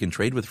stickers that you can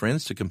trade with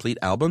friends to complete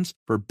albums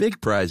for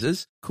big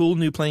prizes, cool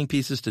new playing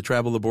pieces to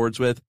travel the boards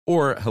with,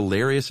 or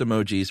hilarious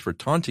emojis for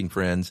taunting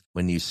friends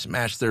when you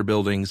smash their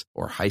buildings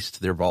or heist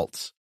their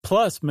vaults.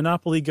 Plus,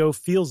 Monopoly Go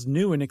feels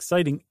new and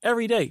exciting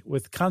every day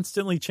with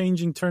constantly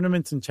changing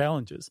tournaments and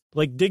challenges,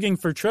 like digging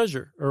for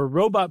treasure or a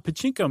robot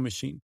pachinko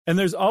machine. And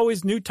there's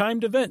always new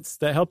timed events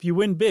that help you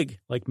win big,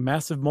 like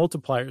massive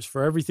multipliers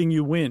for everything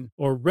you win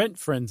or rent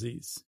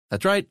frenzies.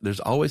 That's right. There's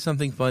always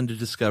something fun to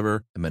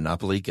discover in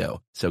Monopoly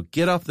Go. So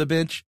get off the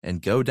bench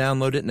and go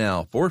download it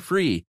now for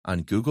free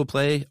on Google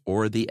Play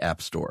or the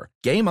App Store.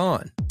 Game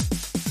on.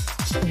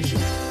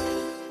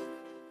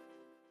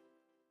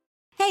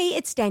 Hey,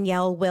 it's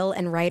Danielle, Will,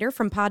 and Ryder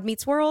from Pod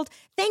Meets World.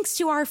 Thanks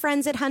to our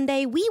friends at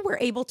Hyundai, we were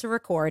able to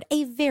record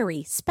a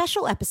very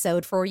special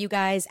episode for you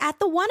guys at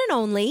the one and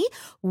only,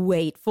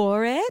 wait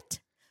for it,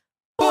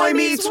 Boy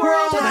Meets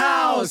World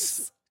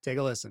House. Take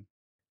a listen.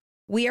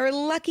 We are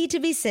lucky to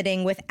be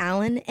sitting with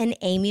Alan and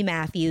Amy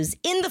Matthews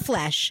in the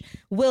flesh,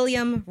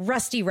 William,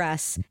 Rusty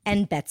Russ,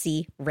 and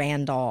Betsy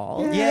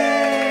Randall. Yay!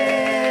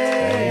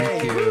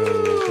 Thank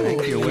you.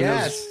 Thank you.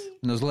 Yes.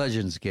 When those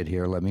legends get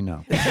here, let me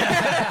know.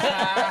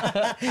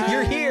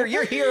 You're here.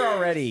 You're here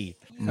already.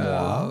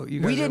 No,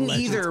 we didn't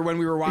either when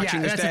we were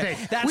watching this. That's the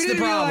thing. That's we didn't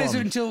the problem. realize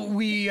it until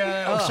we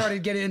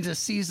started getting into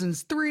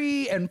seasons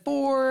 3 and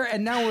 4,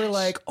 and now we're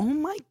like, oh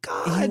my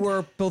god! You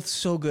were both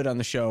so good on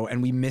the show,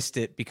 and we missed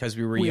it because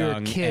we were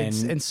young,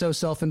 kids, and so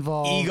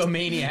self-involved,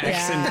 egomaniacs,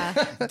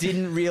 and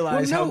didn't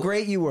realize how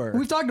great you were.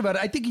 We've talked about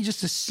it. I think you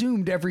just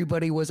assumed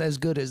everybody was as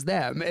good as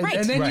them, and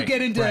then you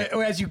get into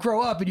as you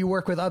grow up and you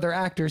work with other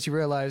actors, you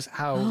realize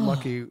how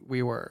lucky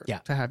we were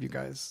to have you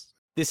guys.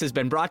 This has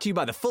been brought to you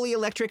by the fully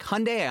electric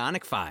Hyundai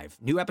Ioniq 5.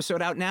 New episode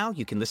out now.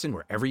 You can listen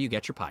wherever you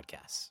get your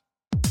podcasts.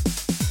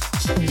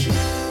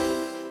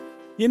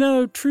 You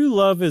know, true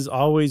love is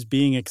always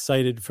being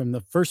excited from the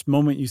first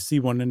moment you see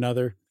one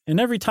another, and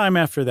every time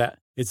after that.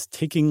 It's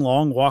taking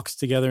long walks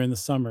together in the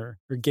summer,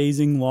 or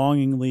gazing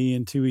longingly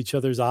into each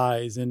other's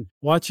eyes and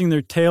watching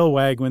their tail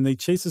wag when they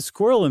chase a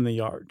squirrel in the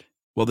yard.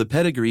 Well, the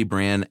Pedigree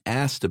brand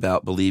asked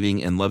about believing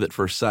in love at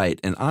first sight,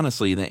 and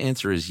honestly, the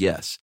answer is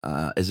yes.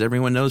 As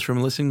everyone knows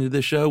from listening to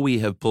this show, we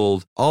have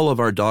pulled all of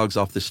our dogs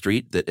off the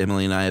street that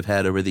Emily and I have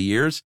had over the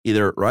years,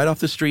 either right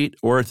off the street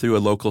or through a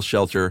local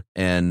shelter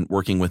and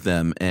working with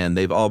them, and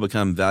they've all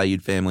become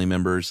valued family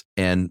members,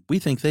 and we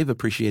think they've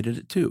appreciated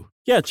it too.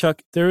 Yeah,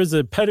 Chuck, there is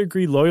a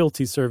Pedigree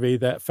loyalty survey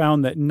that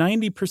found that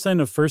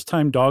 90% of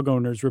first-time dog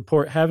owners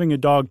report having a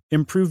dog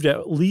improved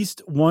at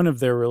least one of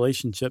their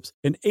relationships,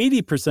 and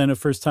 80% of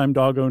first-time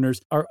dog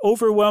owners are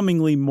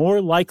overwhelmingly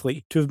more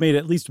likely to have made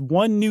at least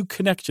one new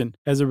connection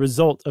as a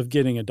result of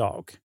getting a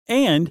dog.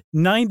 And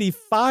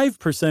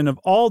 95% of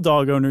all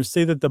dog owners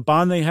say that the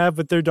bond they have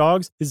with their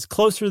dogs is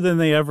closer than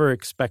they ever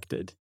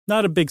expected.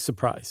 Not a big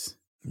surprise.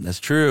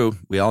 That's true.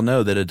 We all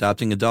know that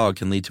adopting a dog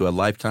can lead to a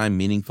lifetime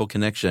meaningful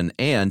connection,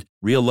 and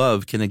real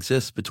love can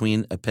exist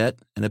between a pet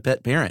and a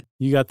pet parent.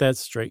 You got that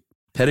straight.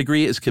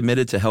 Pedigree is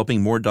committed to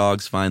helping more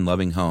dogs find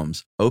loving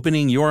homes.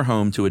 Opening your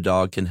home to a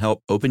dog can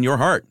help open your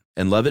heart.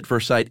 And Love at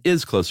First Sight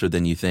is closer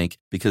than you think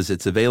because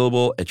it's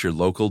available at your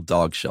local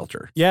dog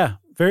shelter. Yeah,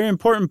 very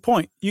important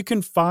point. You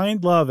can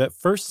find love at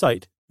first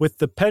sight with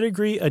the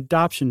Pedigree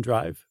Adoption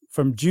Drive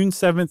from June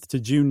 7th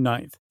to June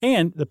 9th.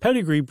 And the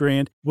Pedigree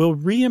brand will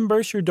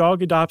reimburse your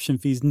dog adoption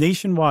fees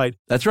nationwide.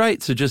 That's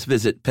right. So just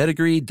visit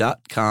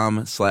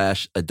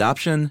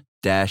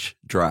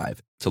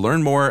pedigree.com/adoption-drive to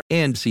learn more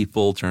and see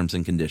full terms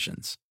and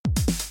conditions.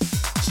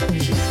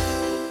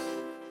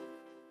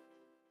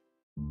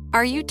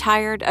 Are you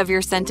tired of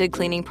your scented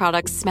cleaning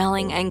products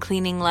smelling and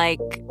cleaning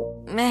like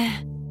meh?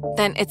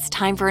 Then it's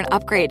time for an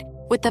upgrade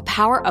with the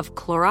power of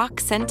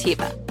Clorox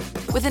Scentiva.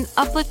 With an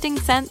uplifting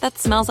scent that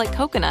smells like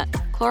coconut,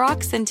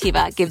 Clorox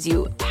Scentiva gives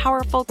you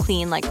powerful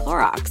clean like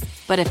Clorox,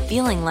 but a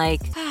feeling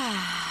like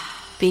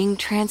being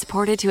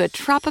transported to a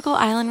tropical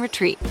island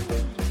retreat.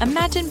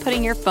 Imagine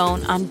putting your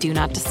phone on Do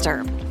Not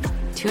Disturb,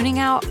 tuning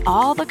out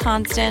all the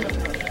constant,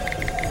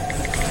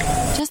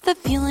 just the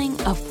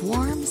feeling of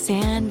warm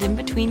sand in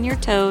between your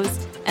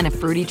toes and a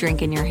fruity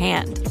drink in your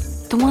hand.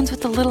 The ones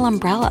with the little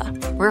umbrella.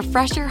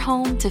 Refresh your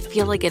home to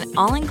feel like an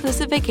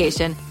all-inclusive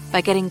vacation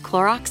by getting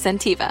Clorox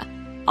Scentiva.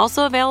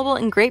 Also available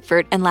in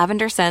grapefruit and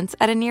lavender scents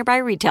at a nearby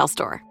retail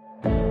store.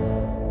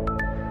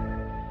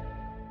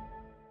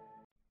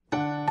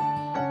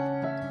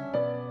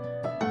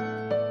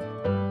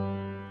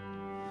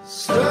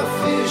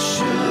 Stuff you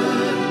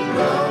should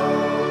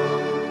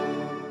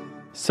know.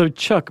 So,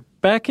 Chuck,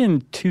 back in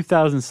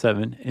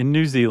 2007 in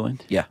New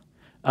Zealand,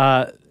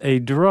 a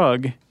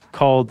drug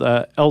called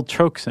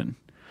Eltroxin.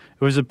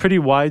 It was a pretty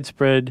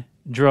widespread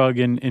drug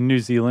in New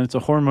Zealand. It's a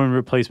hormone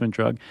replacement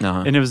drug.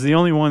 And it was the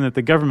only one that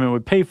the government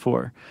would pay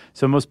for.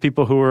 So most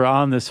people who were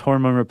on this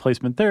hormone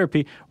replacement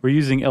therapy were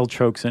using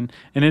Eltroxin.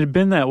 And it had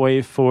been that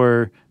way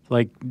for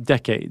like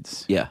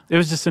decades. Yeah. It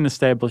was just an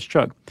established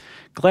drug.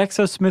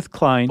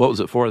 GlaxoSmithKline. What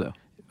was it for, though?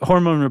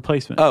 Hormone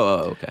replacement.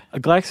 Oh, okay.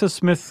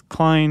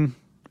 GlaxoSmithKline,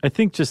 I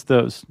think just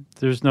those.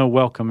 There's no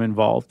Wellcome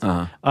involved.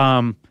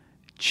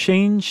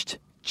 Changed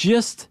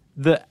just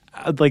the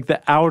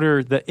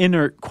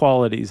inert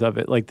qualities of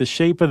it, like the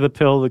shape of the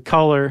pill, the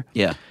color.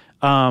 Yeah.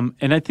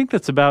 And I think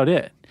that's about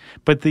it.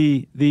 But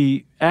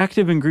the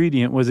active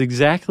ingredient was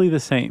exactly the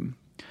same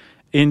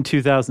in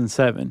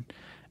 2007.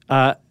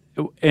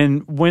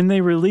 And when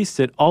they released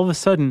it, all of a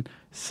sudden,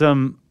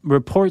 some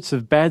reports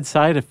of bad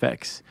side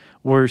effects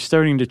were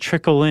starting to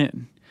trickle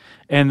in.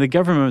 And the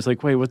government was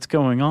like, wait, what's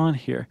going on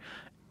here?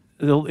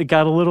 It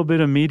got a little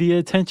bit of media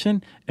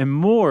attention, and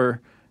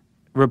more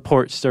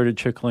reports started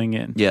trickling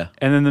in. Yeah.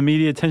 And then the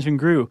media attention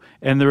grew,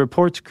 and the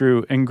reports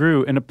grew,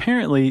 and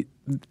apparently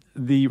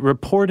the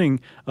reporting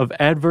of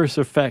adverse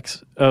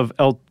effects of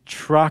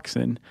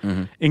Eltroxin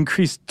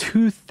increased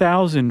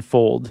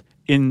 2,000-fold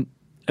in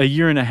a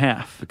year and a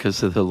half.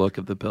 Because of the look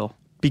of the pill?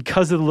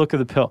 Because of the look of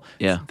the pill.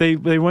 Yeah. They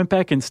went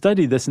back and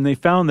studied this, and they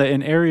found that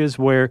in areas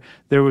where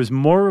there was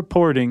more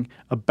reporting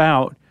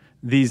about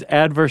these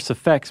adverse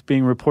effects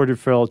being reported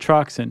for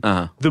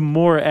Eltroxin, the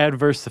more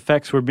adverse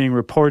effects were being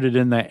reported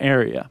in that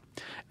area.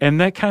 And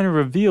that kind of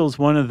reveals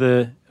one of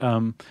the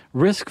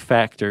risk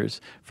factors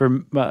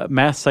for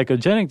mass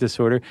psychogenic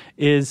disorder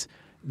is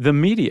the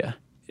media.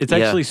 It's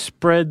actually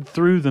spread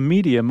through the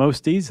media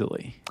most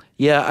easily.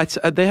 Yeah,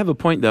 they have a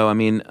point, though. I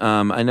mean,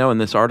 I know in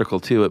this article,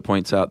 too, it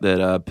points out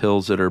that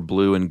pills that are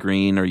blue and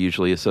green are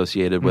usually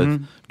associated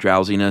with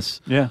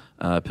drowsiness. Yeah.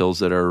 Pills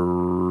that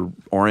are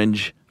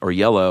orange or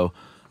yellow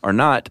are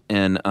not,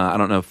 and I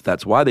don't know if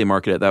that's why they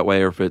market it that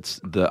way or if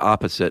it's the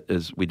opposite,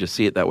 as we just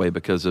see it that way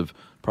because of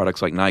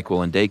products like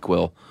NyQuil and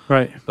DayQuil.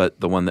 Right. But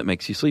the one that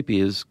makes you sleepy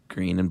is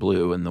green and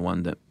blue, and the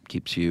one that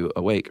keeps you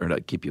awake, or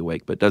not keep you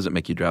awake, but doesn't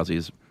make you drowsy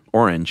is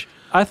orange.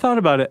 I thought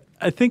about it.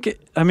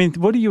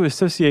 What do you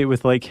associate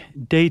with like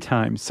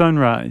daytime,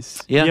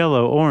 sunrise,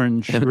 yellow,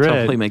 orange, it red? It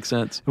totally makes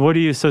sense. What do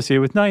you associate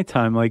with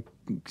nighttime? Like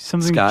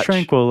something Scotch.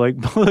 tranquil, like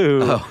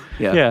blue. Oh,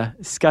 yeah. Yeah,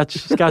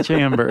 Scotch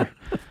amber.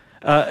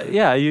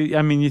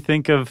 You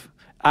think of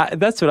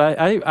That's what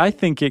I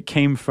think it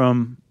came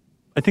from.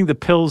 I think the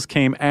pills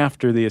came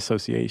after the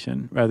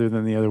association rather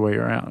than the other way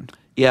around.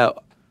 Yeah.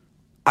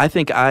 I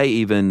think I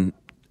even,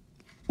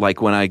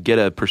 like when I get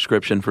a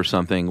prescription for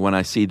something, when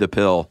I see the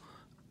pill,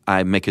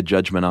 I make a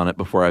judgment on it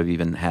before I've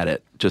even had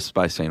it, just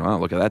by saying, "Wow,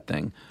 look at that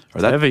thing." Or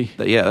it's heavy.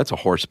 That's a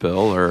horse pill,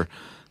 or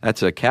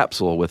that's a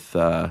capsule with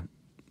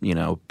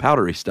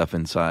powdery stuff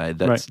inside.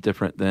 That's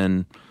different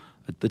than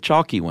the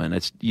chalky one. I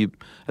think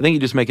you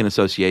just make an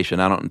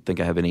association. I don't think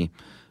I have any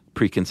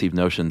preconceived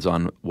notions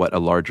on what a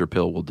larger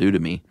pill will do to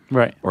me,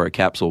 or a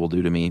capsule will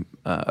do to me,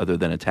 other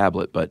than a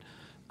tablet. But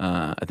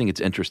I think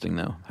it's interesting,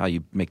 though, how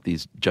you make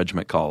these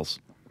judgment calls.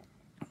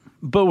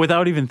 But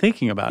without even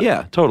thinking about it.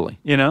 Yeah, totally.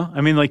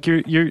 I mean, like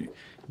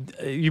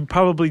you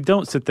probably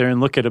don't sit there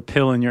and look at a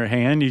pill in your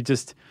hand. You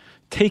just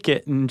take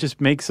it and just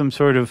make some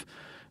sort of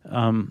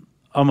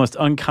almost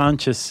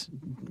unconscious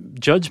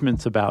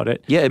judgments about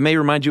it. Yeah, it may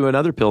remind you of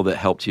another pill that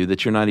helped you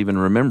that you're not even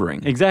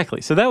remembering. Exactly.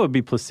 So that would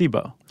be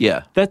placebo.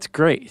 Yeah. That's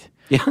great.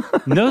 Yeah.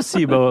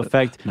 Nocebo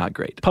effect. Not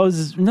great. It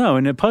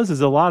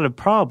poses a lot of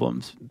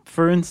problems.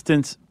 For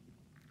instance,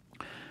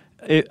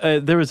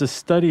 there was a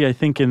study, I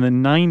think, in the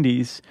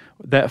 90s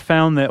that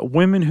found that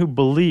women who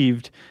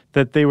believed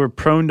that they were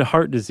prone to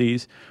heart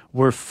disease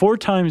were 4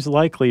 times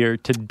likelier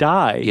to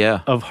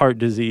die of heart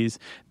disease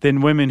than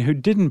women who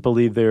didn't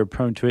believe they were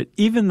prone to it,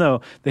 even though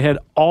they had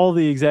all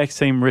the exact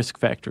same risk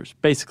factors,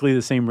 basically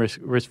the same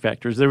risk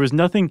factors. There was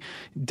nothing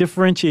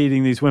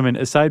differentiating these women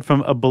aside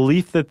from a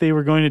belief that they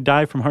were going to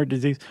die from heart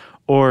disease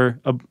or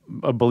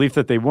a belief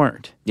that they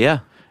weren't. Yeah.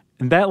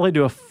 And that led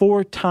to a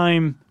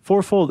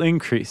 4-fold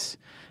increase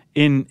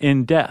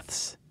in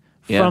deaths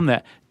from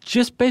that.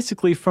 Just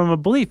basically from a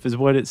belief is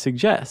what it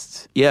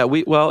suggests. Yeah,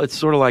 it's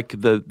sort of like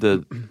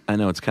the I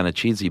know it's kind of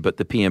cheesy, but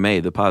the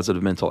PMA, the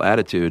positive mental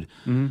attitude.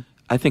 Mm-hmm.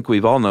 I think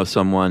we've all know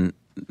someone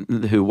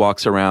who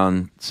walks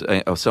around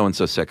saying, "Oh,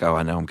 so-and-so's sick. Oh,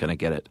 I know I'm going to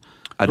get it.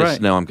 I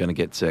just know I'm going to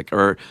get sick."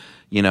 Or,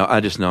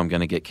 I just know I'm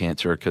going to get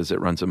cancer because it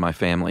runs in my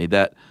family.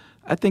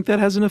 I think that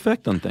has an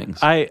effect on things.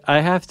 I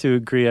have to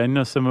agree. I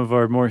know some of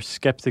our more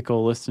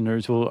skeptical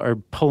listeners are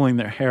pulling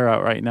their hair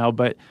out right now,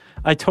 but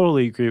I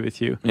totally agree with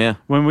you. Yeah.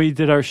 When we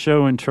did our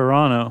show in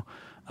Toronto,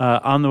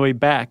 on the way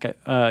back,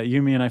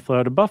 Yumi and I flew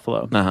out of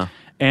Buffalo. Uh-huh.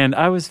 And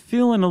I was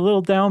feeling a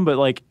little down, but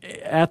like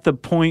at the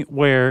point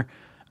where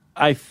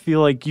I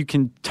feel like you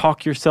can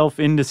talk yourself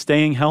into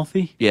staying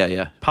healthy.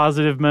 Yeah.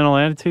 Positive mental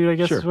attitude, I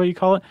guess is what you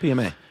call it.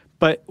 PMA.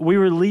 But we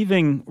were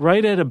leaving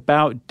right at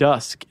about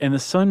dusk, and the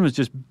sun was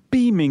just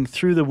beaming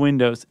through the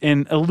windows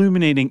and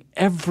illuminating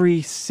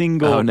every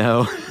single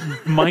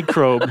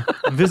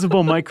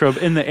visible microbe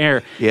in the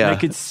air. Yeah. And I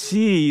could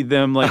see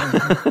them like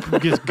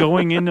just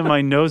going into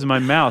my nose and my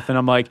mouth, and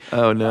I'm like,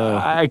 oh no.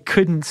 I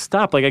couldn't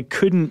stop. I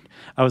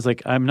was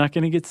like, I'm not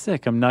going to get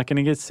sick. I'm not going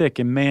to get sick.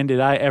 And man,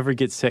 did I ever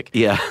get sick.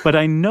 Yeah. But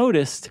I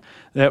noticed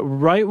that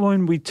right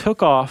when we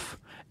took off,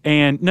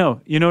 and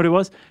no, you know what it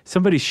was?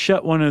 Somebody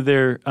shut one of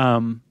their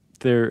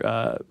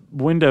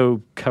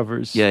window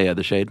covers. Yeah,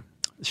 the shade.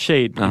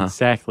 Shade,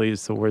 exactly,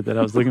 is the word that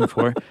I was looking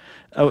for.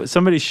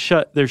 Somebody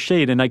shut their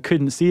shade, and I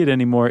couldn't see it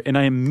anymore, and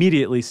I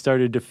immediately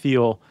started to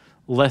feel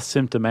less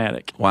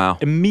symptomatic. Wow.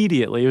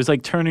 Immediately. It was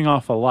like turning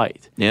off a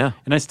light. Yeah.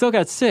 And I still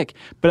got sick,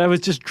 but I was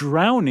just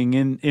drowning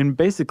in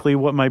basically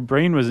what my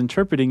brain was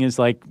interpreting as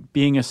like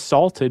being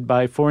assaulted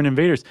by foreign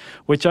invaders,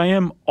 which I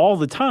am all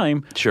the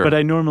time, but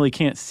I normally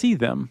can't see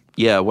them.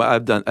 Yeah,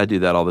 well, I do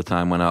that all the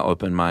time when I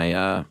open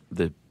my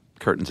the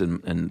curtains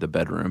in the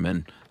bedroom,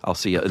 and I'll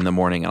see it in the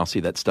morning, and I'll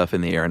see that stuff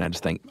in the air, and I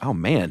just think, oh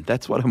man,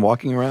 that's what I'm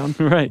walking around,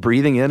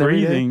 breathing in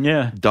every day.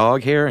 Yeah,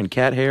 dog hair and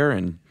cat hair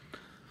and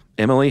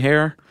Emily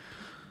hair.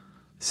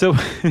 So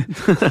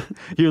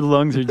your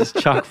lungs are just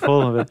chock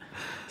full of it.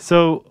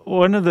 So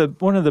one of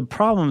the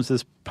problems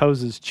this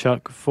poses,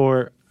 Chuck,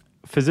 for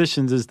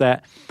physicians is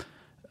that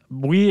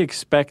we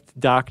expect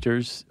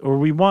doctors, or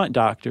we want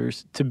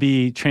doctors, to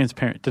be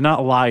transparent, to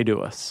not lie to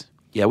us.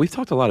 Yeah, we've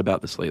talked a lot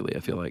about this lately,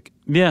 I feel like.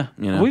 Yeah,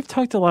 we've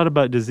talked a lot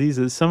about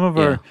diseases. Some of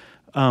our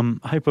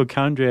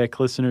hypochondriac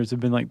listeners have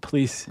been like,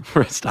 please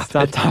stop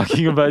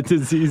talking about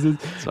diseases,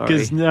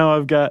 because now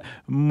I've got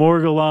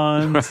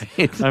Morgellons.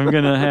 Right. I'm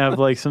going to have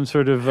like some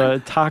sort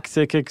of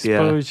toxic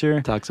exposure. Yeah,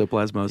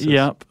 toxoplasmosis.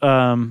 Yep.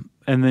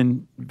 And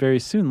then very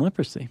soon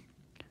leprosy.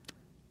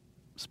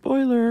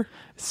 Spoiler.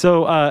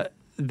 So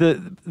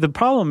the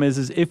problem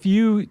is if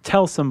you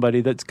tell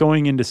somebody that's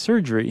going into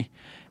surgery,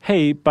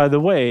 hey, by the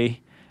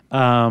way,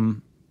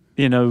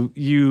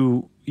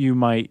 you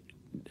might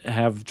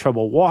have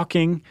trouble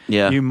walking.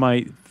 Yeah. You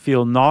might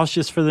feel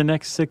nauseous for the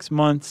next 6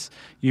 months.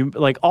 You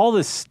like all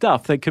this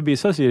stuff that could be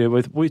associated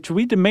with, which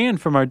we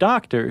demand from our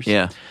doctors.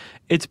 Yeah.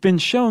 It's been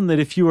shown that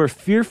if you are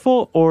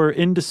fearful or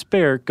in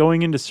despair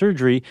going into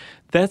surgery,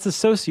 that's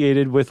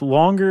associated with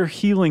longer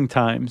healing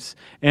times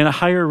and a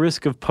higher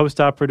risk of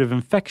postoperative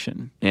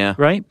infection. Yeah.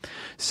 Right?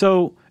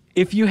 So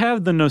if you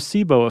have the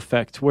nocebo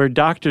effect where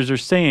doctors are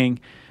saying,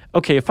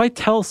 okay, if I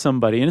tell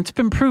somebody, and it's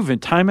been proven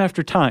time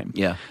after time,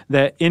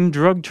 that in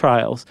drug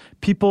trials,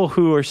 people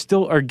who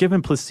are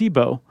given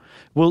placebo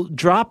will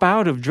drop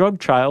out of drug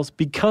trials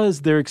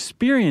because they're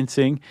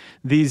experiencing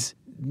these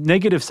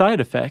negative side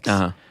effects,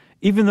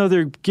 even though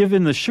they're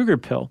given the sugar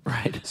pill.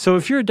 Right. So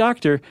if you're a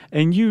doctor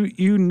and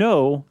you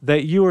know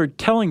that you are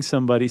telling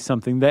somebody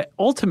something that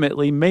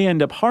ultimately may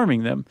end up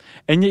harming them,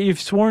 and yet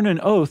you've sworn an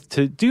oath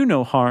to do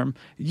no harm,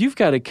 you've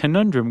got a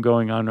conundrum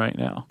going on right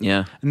now.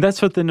 Yeah. And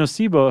that's what the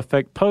nocebo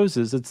effect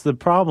poses. It's the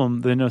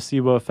problem the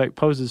nocebo effect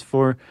poses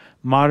for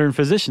modern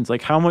physicians.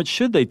 Like, how much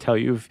should they tell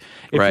you? If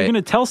you're going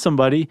to tell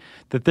somebody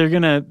that they're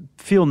going to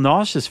feel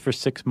nauseous for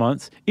 6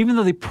 months, even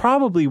though they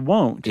probably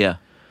won't,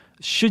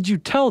 should you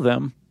tell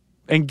them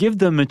and give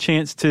them a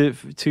chance to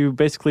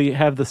basically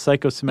have the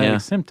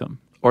psychosomatic symptom?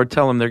 Or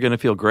tell them they're going to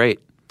feel great.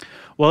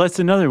 Well, that's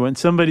another one.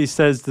 Somebody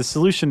says the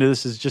solution to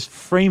this is just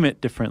frame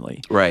it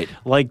differently. Right.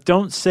 Like,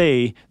 don't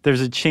say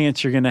there's a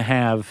chance you're going to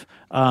have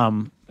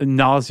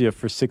nausea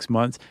for 6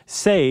 months.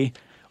 Say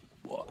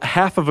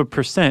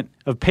 0.5%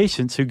 of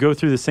patients who go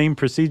through the same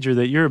procedure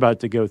that you're about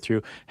to go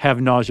through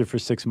have nausea for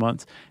 6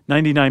 months.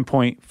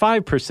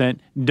 99.5%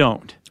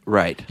 don't.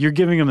 Right. You're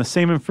giving them the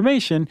same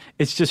information.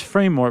 It's just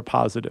framed more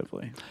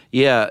positively.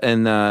 Yeah,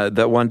 and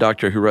that one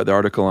doctor who wrote the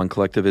article on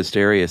collective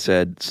hysteria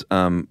said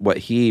what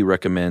he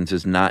recommends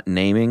is not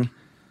naming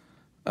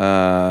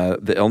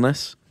the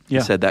illness.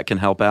 He said that can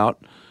help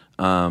out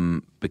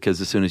because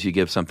as soon as you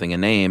give something a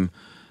name,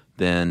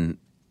 then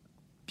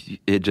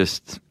it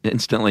just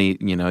instantly,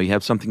 you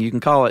have something you can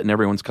call it, and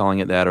everyone's calling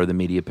it that, or the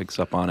media picks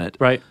up on it.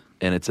 Right.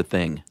 And it's a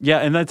thing. Yeah,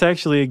 and that's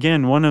actually,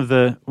 again, one of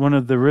the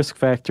risk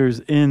factors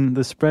in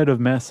the spread of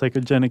mass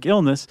psychogenic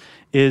illness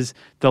is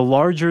the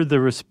larger the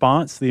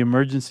response, the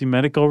emergency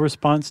medical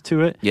response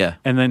to it,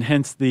 and then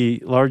hence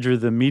the larger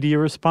the media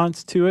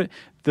response to it,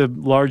 the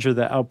larger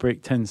the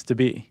outbreak tends to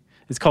be.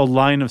 It's called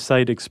line of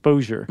sight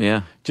exposure.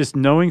 Yeah. Just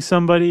knowing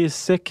somebody is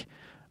sick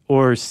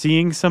or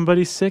seeing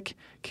somebody sick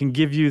can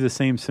give you the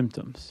same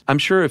symptoms. I'm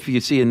sure if you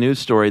see a news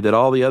story that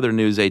all the other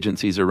news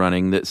agencies are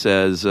running that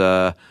says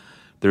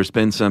there's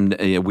been some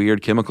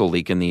weird chemical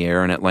leak in the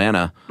air in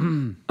Atlanta,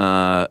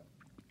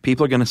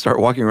 people are going to start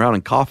walking around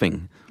and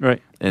coughing,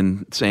 right,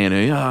 and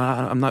saying,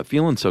 I'm not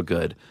feeling so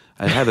good.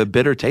 I have a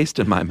bitter taste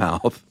in my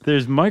mouth.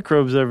 There's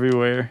microbes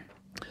everywhere.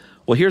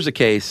 Well, here's a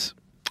case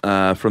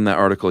from that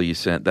article you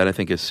sent that I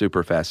think is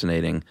super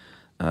fascinating,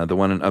 the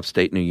one in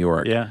upstate New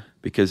York. Yeah.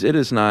 Because it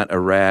is not a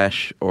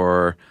rash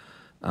or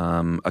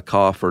a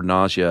cough or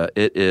nausea.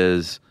 It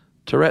is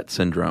Tourette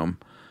syndrome.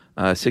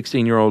 A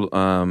 16-year-old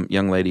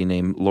young lady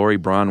named Lori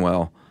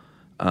Bronwell.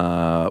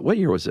 What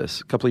year was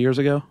this? A couple of years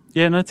ago?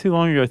 Yeah, not too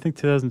long ago. I think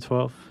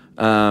 2012.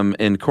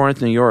 In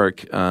Corinth, New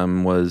York,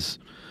 was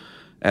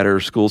at her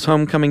school's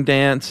homecoming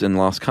dance and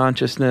lost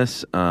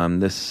consciousness.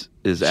 This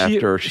is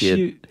after she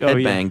had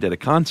headbanged at a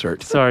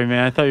concert. Sorry,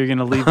 man. I thought you were going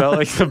to leave out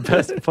like the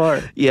best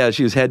part. Yeah,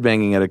 she was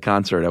headbanging at a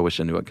concert. I wish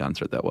I knew what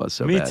concert that was.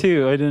 Me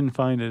too. I didn't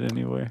find it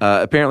anywhere.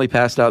 Apparently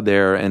passed out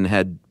there and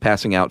had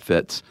passing out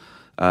fits.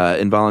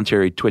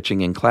 Involuntary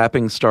twitching and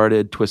clapping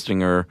started,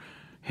 twisting her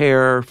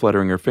hair,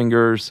 fluttering her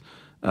fingers.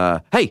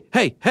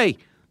 Hey,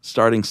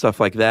 starting stuff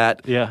like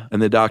that. Yeah.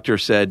 And the doctor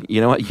said, you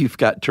know what, you've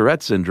got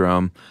Tourette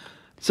syndrome.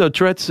 So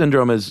Tourette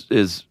syndrome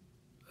is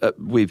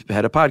we've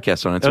had a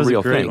podcast on it. It's a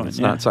real thing. It's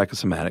not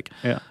psychosomatic.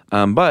 Yeah.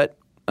 But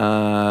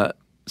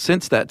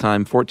since that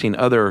time, 14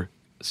 other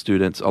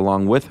students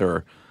along with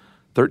her,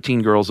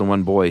 13 girls and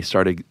 1 boy,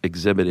 started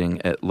exhibiting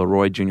at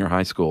Leroy Junior Senior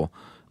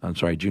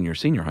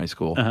High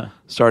School,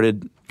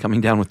 started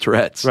coming down with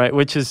Tourette's. Right,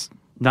 which is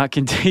not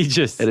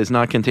contagious. It is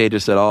not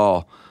contagious at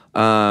all.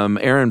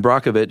 Erin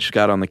Brockovich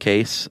got on the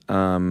case,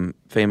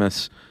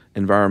 famous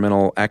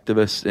environmental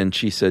activist, and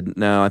she said,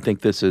 no, I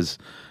think this has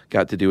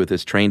got to do with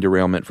this train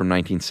derailment from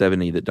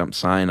 1970 that dumped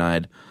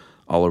cyanide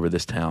all over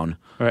this town.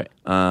 Right.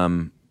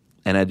 And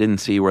I didn't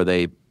see where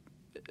they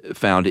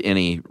found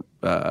any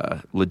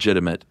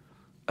legitimate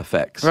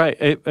effects.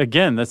 Right.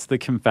 Again, that's the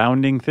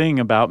confounding thing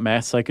about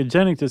mass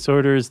psychogenic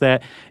disorder is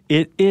that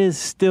it is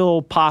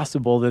still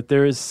possible that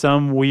there is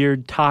some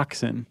weird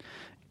toxin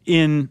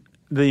in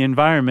the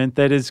environment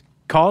that is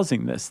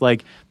causing this.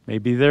 Like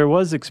maybe there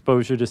was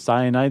exposure to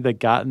cyanide that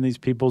got in these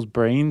people's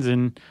brains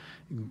and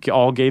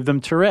all gave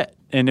them Tourette.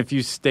 And if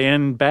you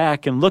stand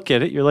back and look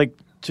at it, you're like,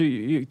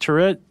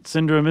 Tourette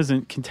syndrome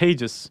isn't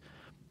contagious.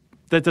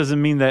 That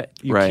doesn't mean that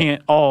you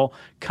can't all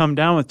come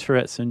down with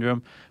Tourette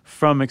syndrome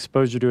from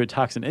exposure to a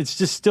toxin. It's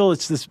just still,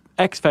 it's this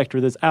X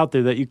factor that's out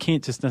there that you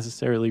can't just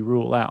necessarily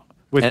rule out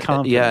with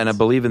confidence. Yeah, and I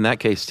believe in that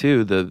case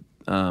too,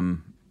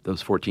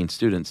 those 14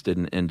 students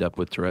didn't end up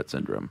with Tourette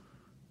syndrome.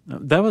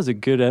 That was a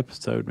good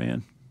episode,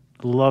 man.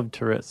 Loved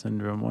Tourette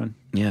syndrome one.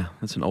 Yeah,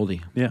 that's an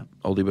oldie. Yeah.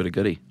 Oldie but a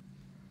goodie.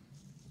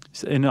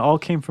 And it all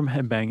came from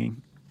headbanging.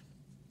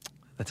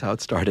 That's how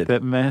it started.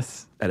 That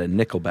mess. At a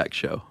Nickelback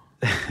show.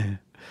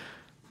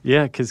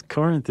 Yeah, because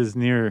Corinth is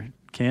near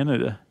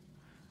Canada.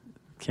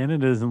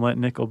 Canada doesn't let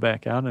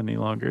Nickelback out any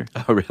longer.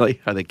 Oh, really?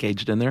 Are they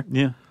caged in there?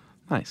 Yeah.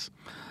 Nice.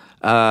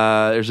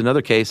 There's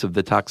another case of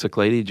the toxic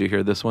lady. Did you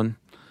hear this one?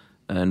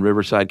 In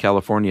Riverside,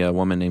 California, a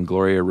woman named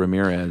Gloria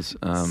Ramirez.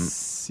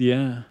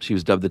 Yeah. She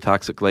was dubbed the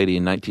toxic lady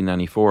in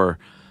 1994.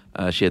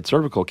 She had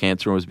cervical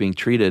cancer and was being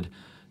treated,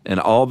 and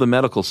all the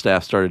medical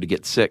staff started to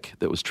get sick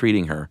that was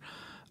treating her.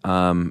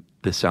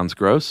 This sounds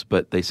gross,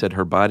 but they said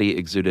her body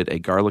exuded a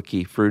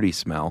garlicky, fruity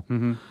smell,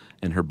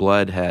 and her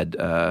blood had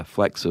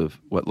flecks of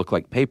what looked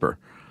like paper,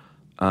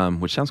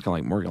 which sounds kind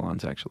of like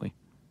Morgellons, actually.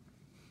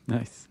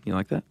 Nice. You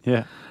like that?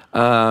 Yeah.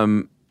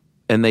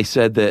 And they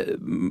said that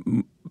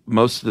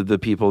most of the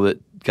people that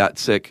got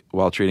sick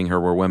while treating her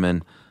were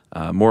women,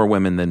 more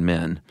women than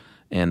men.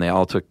 And they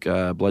all took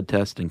a blood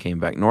test and came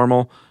back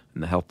normal.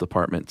 And the health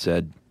department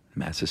said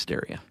mass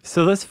hysteria.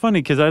 So that's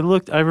funny because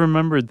I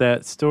remembered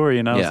that story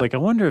and I was like, I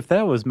wonder if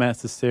that was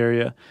mass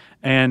hysteria.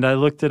 And I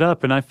looked it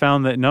up and I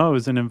found that no, it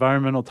was an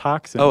environmental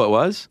toxin. Oh, it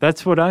was?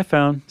 That's what I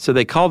found. So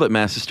they called it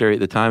mass hysteria at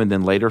the time and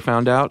then later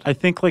found out? I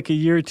think like a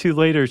year or two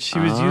later, she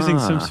was using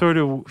some sort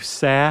of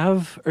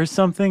salve or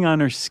something on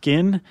her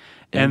skin.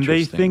 And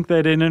they think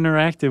that it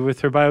interacted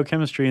with her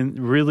biochemistry and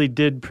really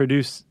did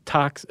produce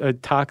a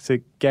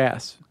toxic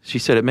gas. She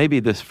said it may be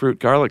this fruit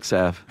garlic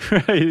salve.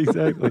 Right,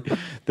 exactly.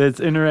 That's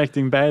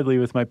interacting badly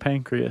with my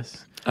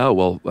pancreas. Oh,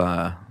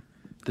 well,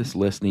 this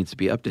list needs to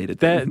be updated.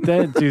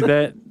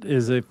 That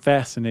is a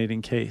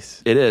fascinating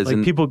case. It is. Like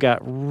and people got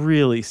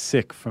really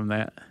sick from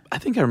that. I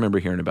think I remember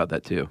hearing about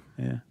that too.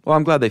 Yeah. Well,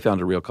 I'm glad they found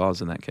a real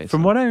cause in that case.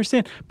 From what I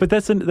understand, but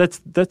that's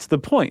the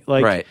point.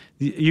 Like, right.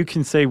 You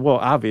can say, well,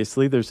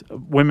 obviously,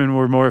 women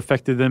were more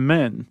affected than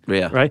men.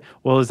 Yeah. Right.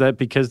 Well, is that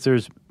because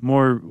there's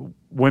more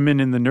women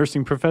in the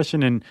nursing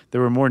profession and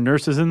there were more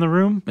nurses in the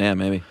room? Yeah,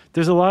 maybe.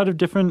 There's a lot of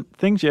different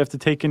things you have to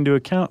take into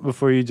account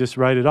before you just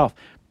write it off.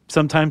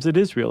 Sometimes it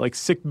is real, like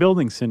sick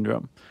building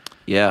syndrome.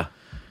 Yeah.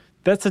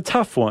 That's a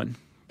tough one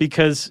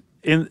because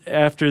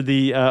after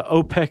the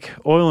OPEC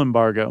oil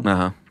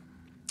embargo,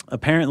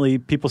 apparently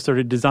people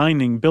started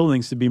designing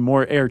buildings to be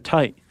more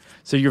airtight.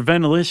 So your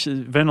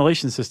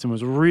ventilation system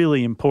was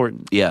really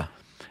important. Yeah.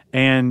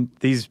 And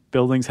these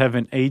buildings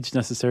haven't aged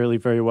necessarily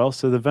very well,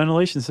 so the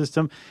ventilation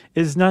system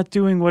is not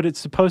doing what it's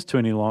supposed to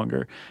any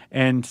longer.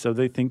 And so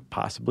they think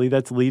possibly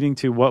that's leading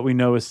to what we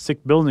know as sick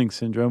building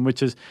syndrome,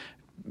 which is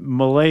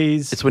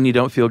malaise. It's when you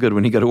don't feel good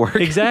when you go to work.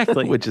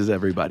 Exactly. Which is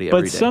everybody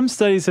every day. But some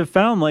studies have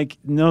found, like,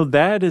 no,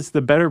 that is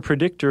the better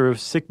predictor of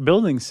sick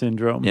building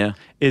syndrome. Yeah.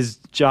 Is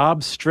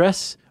job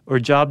stress or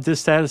job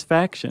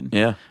dissatisfaction.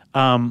 Yeah.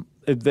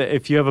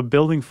 If you have a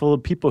building full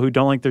of people who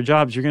don't like their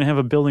jobs, you're going to have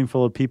a building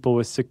full of people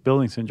with sick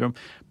building syndrome.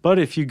 But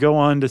if you go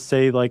on to,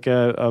 say, like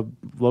a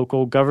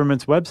local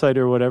government's website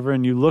or whatever,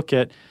 and you look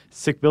at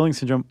sick building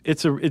syndrome,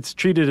 it's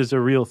treated as a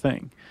real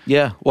thing.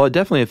 Yeah. Well, it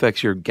definitely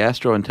affects your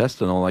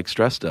gastrointestinal like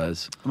stress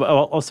does.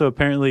 Also,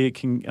 apparently, it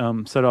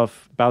can set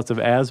off bouts of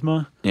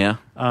asthma. Yeah.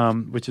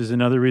 Which is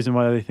another reason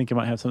why they think it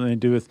might have something to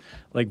do with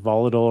like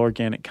volatile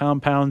organic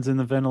compounds in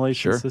the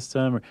ventilation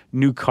system or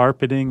new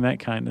carpeting, that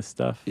kind of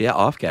stuff. Yeah,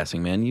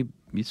 off-gassing, man.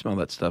 You smell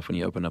that stuff when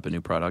you open up a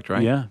new product,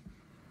 right? Yeah.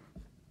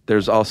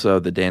 There's also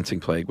the dancing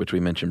plague, which we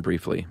mentioned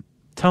briefly.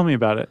 Tell me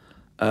about it.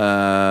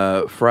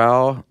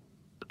 Frau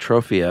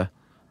Trophia,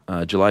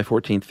 July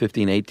 14th,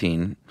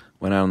 1518,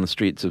 went out on the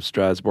streets of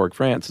Strasbourg,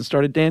 France, and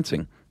started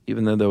dancing,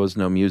 even though there was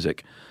no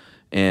music,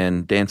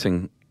 and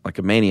dancing like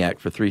a maniac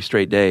for 3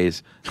 straight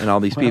days. And all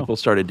these people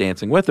started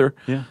dancing with her,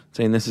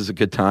 saying this is a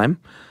good time.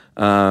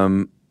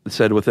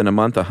 Said within a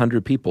month,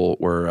 100 people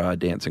were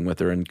dancing with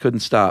her and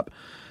couldn't stop.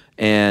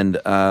 And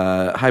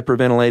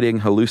hyperventilating,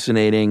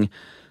 hallucinating,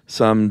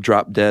 some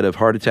dropped dead of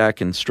heart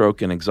attack and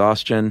stroke and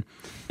exhaustion.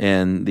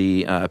 And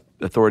the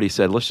authorities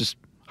said, let's just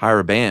hire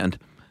a band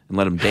and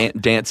let them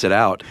dance it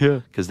out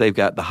because they've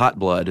got the hot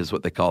blood is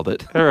what they called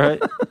it. All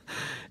right.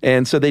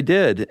 And so they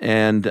did.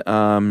 And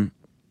a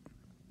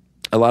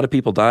lot of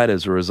people died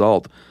as a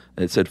result.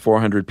 It said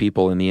 400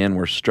 people in the end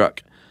were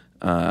struck.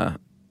 I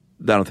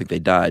don't think they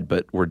died,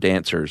 but were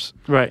dancers.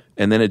 Right.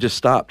 And then it just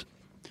stopped.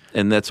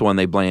 And that's one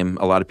a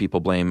lot of people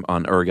blame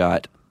on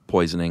ergot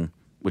poisoning,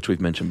 which we've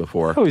mentioned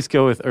before. I always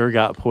go with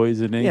ergot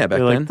poisoning. Yeah, back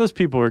They're then. Like, those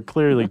people were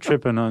clearly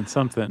tripping on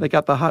something. They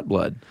got the hot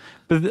blood.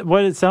 But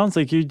what it sounds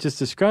like you just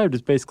described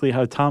is basically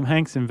how Tom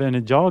Hanks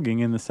invented jogging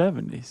in the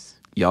 70s.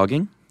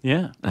 Jogging?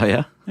 Yeah. Oh,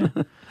 yeah?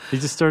 He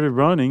just started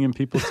running and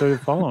people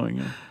started following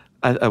him.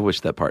 I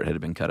wish that part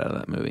had been cut out of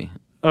that movie.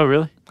 Oh,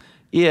 really?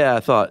 Yeah, I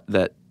thought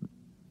that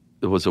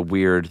it was a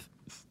weird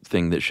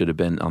thing that should have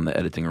been on the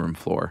editing room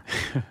floor.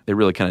 It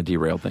really kind of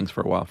derailed things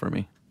for a while for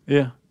me.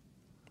 Yeah.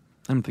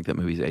 I don't think that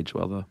movie's aged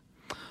well, though.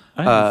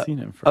 I haven't seen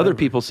it forever. Other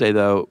people say,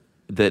 though,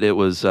 that it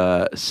was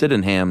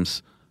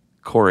Sydenham's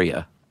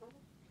chorea,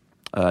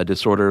 a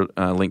disorder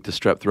linked to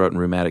strep throat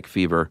and rheumatic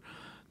fever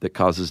that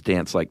causes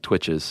dance-like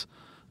twitches.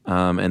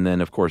 And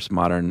then, of course,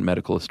 modern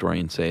medical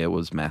historians say it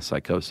was mass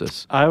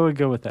psychosis. I would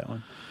go with that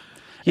one.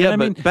 Yeah,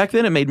 but back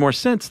then it made more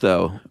sense,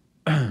 though,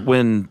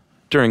 when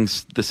during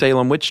the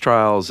Salem witch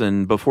trials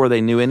and before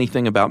they knew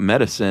anything about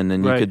medicine,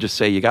 and you could just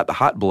say you got the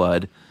hot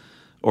blood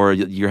or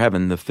you're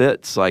having the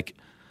fits, like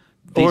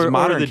these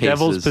modern or the cases,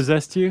 devil's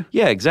possessed you?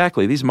 Yeah,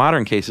 exactly. These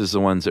modern cases are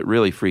the ones that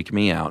really freak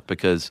me out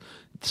because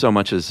so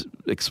much is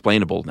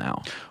explainable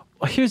now.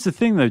 Well, here's the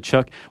thing, though,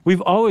 Chuck.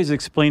 We've always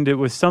explained it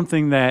with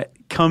something that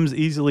comes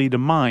easily to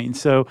mind.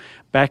 So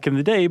back in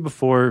the day,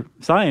 before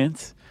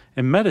science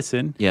and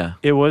medicine, Yeah.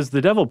 it was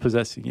the devil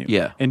possessing you.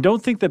 Yeah. And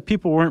don't think that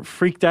people weren't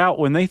freaked out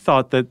when they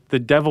thought that the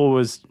devil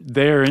was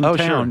there in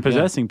town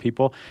possessing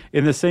people,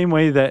 in the same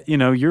way that,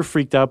 you're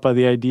freaked out by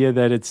the idea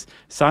that it's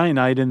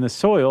cyanide in the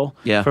soil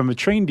from a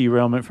train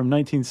derailment from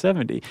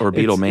 1970. Or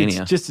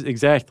Beatlemania. It's just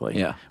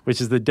exactly,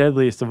 which is the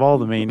deadliest of all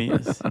the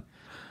manias.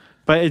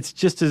 But it's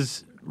just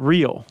as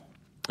real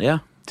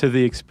to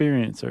the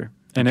experiencer.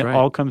 And it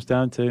all comes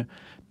down to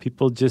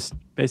people just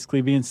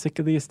basically being sick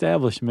of the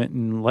establishment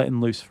and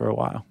letting loose for a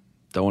while.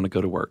 Don't want to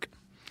go to work.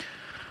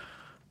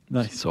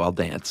 Nice. So I'll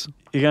dance.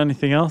 You got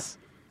anything else?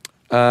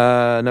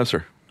 No,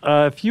 sir.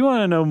 If you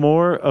want to know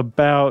more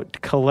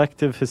about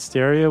collective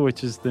hysteria,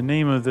 which is the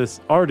name of this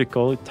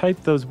article,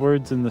 type those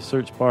words in the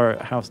search bar at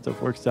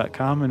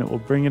howstuffworks.com and it will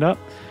bring it up.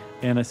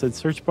 And I said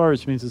search bar,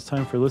 which means it's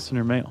time for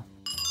listener mail.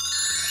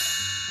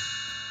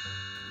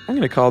 I'm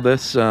going to call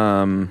this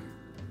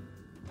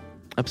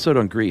episode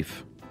on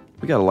grief.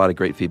 We got a lot of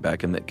great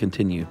feedback, and they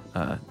continue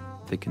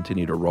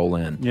to roll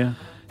in. Yeah.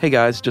 Hey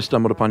guys, just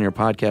stumbled upon your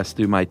podcast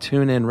through my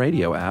TuneIn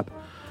Radio app.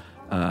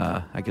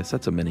 I guess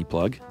that's a mini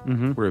plug.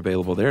 Mm-hmm. We're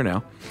available there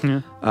now.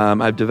 Yeah.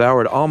 I've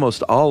devoured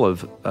almost all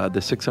of the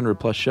 600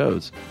 plus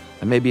shows.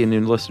 I may be a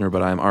new listener,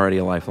 but I'm already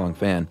a lifelong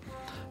fan.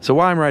 So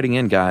why I'm writing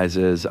in, guys,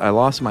 is I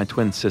lost my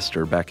twin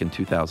sister back in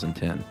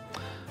 2010.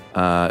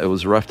 It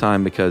was a rough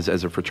time because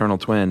as a fraternal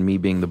twin, me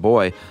being the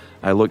boy,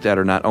 I looked at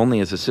her not only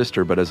as a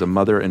sister, but as a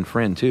mother and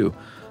friend too.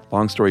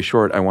 Long story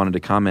short, I wanted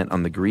to comment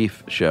on the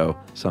grief show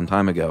some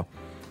time ago.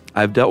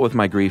 I've dealt with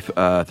my grief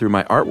through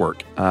my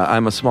artwork.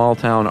 I'm a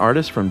small-town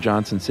artist from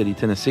Johnson City,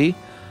 Tennessee,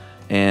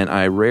 and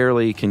I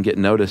rarely can get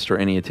noticed or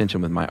any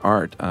attention with my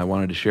art. I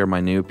wanted to share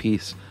my new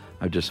piece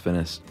I've just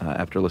finished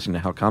after listening to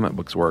how comic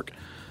books work.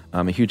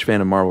 I'm a huge fan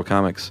of Marvel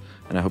Comics,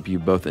 and I hope you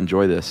both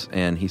enjoy this.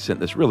 And he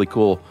sent this really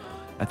cool,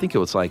 I think it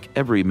was like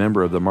every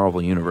member of the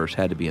Marvel Universe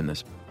had to be in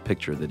this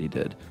picture that he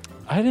did.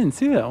 I didn't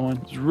see that one.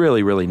 It's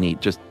really, really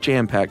neat. Just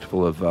jam-packed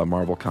full of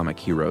Marvel comic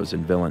heroes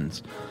and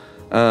villains.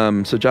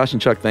 So Josh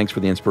and Chuck, thanks for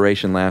the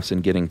inspiration, laughs,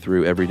 and getting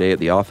through every day at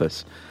the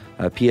office.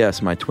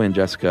 P.S. My twin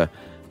Jessica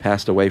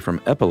passed away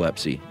from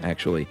epilepsy,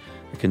 actually,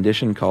 a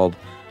condition called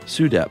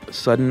SUDEP,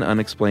 sudden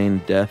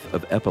unexplained death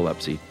of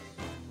epilepsy.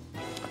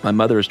 My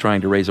mother is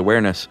trying to raise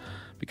awareness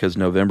because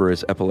November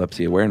is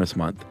Epilepsy Awareness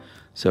Month.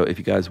 So if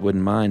you guys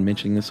wouldn't mind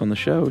mentioning this on the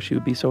show, she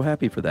would be so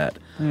happy for that.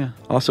 Yeah.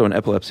 Also, an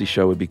epilepsy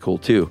show would be cool,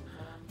 too.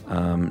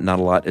 Not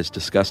a lot is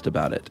discussed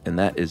about it, and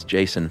that is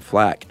Jason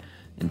Flack.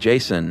 And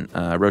Jason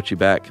wrote you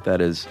back.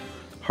 That is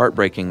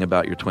heartbreaking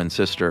about your twin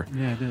sister.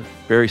 Yeah, it is.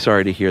 Very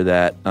sorry to hear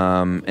that.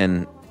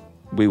 And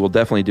we will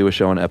definitely do a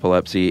show on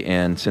epilepsy.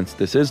 And since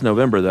this is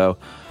November, though,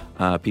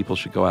 people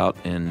should go out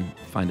and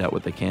find out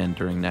what they can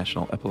during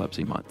National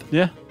Epilepsy Month.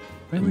 Yeah.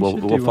 And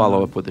we'll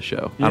follow up with the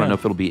show. Yeah. I don't know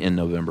if it'll be in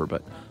November,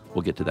 but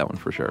we'll get to that one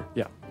for sure.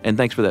 Yeah. And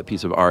thanks for that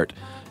piece of art.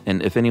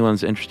 And if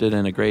anyone's interested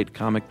in a great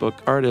comic book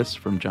artist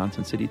from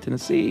Johnson City,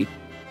 Tennessee,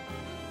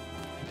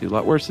 do a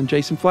lot worse than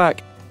Jason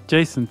Flack.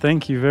 Jason,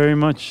 thank you very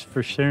much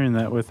for sharing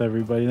that with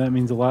everybody. That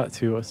means a lot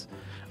to us.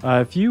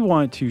 If you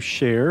want to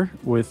share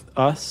with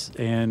us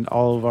and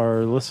all of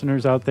our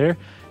listeners out there,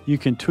 you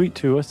can tweet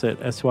to us at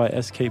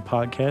SYSK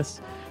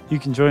Podcast. You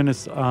can join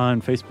us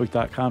on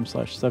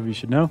Facebook.com/Stuff You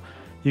Should Know.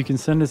 You can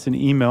send us an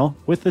email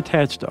with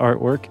attached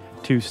artwork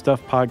to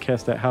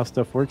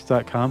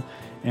stuffpodcast@howstuffworks.com.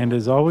 And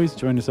as always,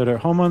 join us at our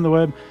home on the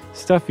web,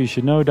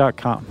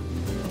 stuffyoushouldknow.com.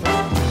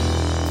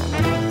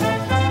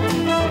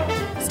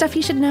 Stuff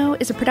You Should Know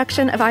is a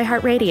production of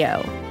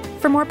iHeartRadio.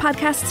 For more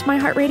podcasts from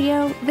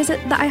iHeartRadio, visit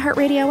the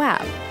iHeartRadio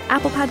app,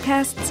 Apple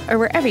Podcasts, or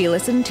wherever you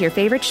listen to your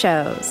favorite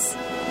shows.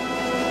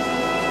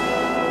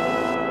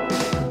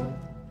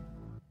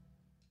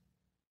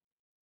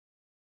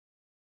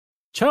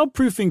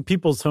 Childproofing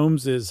people's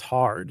homes is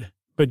hard,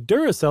 but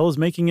Duracell is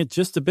making it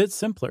just a bit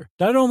simpler.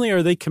 Not only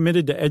are they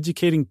committed to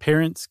educating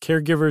parents,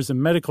 caregivers,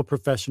 and medical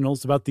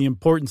professionals about the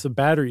importance of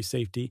battery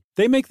safety,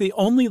 they make the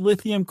only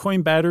lithium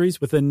coin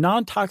batteries with a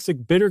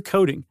non-toxic bitter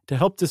coating to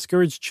help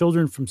discourage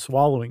children from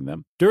swallowing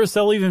them.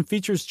 Duracell even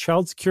features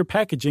child-secure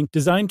packaging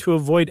designed to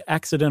avoid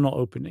accidental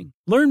opening.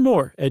 Learn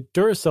more at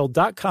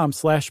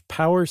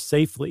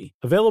Duracell.com/powersafely.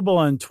 Available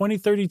on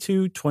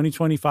 2032,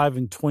 2025,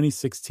 and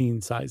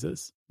 2016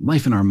 sizes.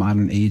 Life in our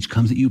modern age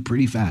comes at you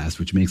pretty fast,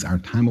 which makes our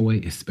time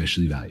away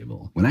especially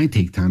valuable. When I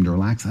take time to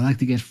relax, I like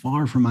to get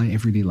far from my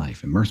everyday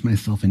life, immerse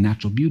myself in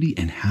natural beauty,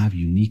 and have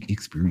unique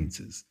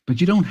experiences.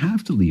 But you don't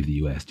have to leave the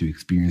U.S. to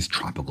experience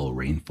tropical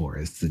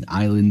rainforests and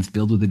islands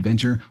filled with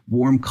adventure,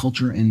 warm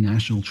culture, and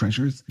national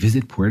treasures.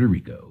 Visit Puerto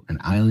Rico, an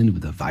island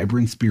with a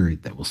vibrant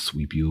spirit that will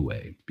sweep you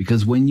away.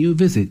 Because when you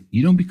visit,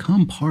 you don't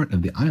become part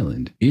of the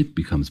island, it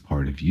becomes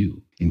part of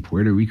you. In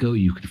Puerto Rico,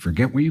 you can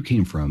forget where you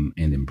came from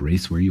and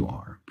embrace where you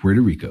are.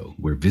 Puerto Rico,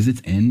 where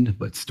visits end,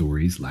 but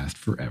stories last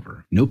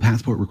forever. No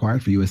passport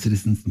required for U.S.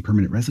 citizens and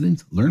permanent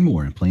residents. Learn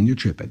more and plan your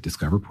trip at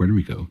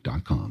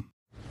discoverpuertorico.com.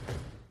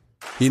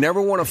 You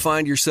never want to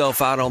find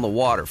yourself out on the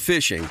water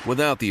fishing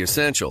without the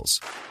essentials.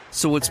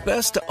 So it's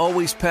best to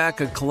always pack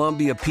a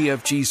Columbia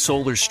PFG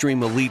Solar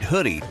Stream Elite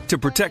hoodie to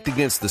protect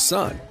against the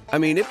sun. I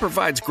mean, it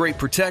provides great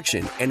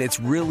protection, and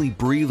it's really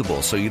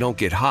breathable so you don't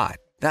get hot.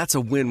 That's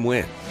a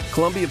win-win.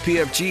 Columbia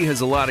PFG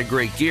has a lot of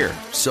great gear,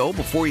 so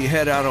before you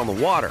head out on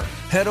the water,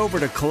 head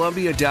over to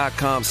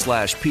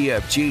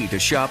Columbia.com/PFG to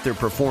shop their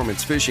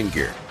performance fishing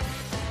gear.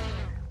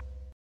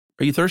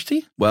 Are you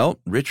thirsty? Well,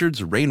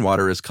 Richard's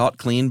rainwater is caught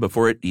clean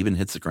before it even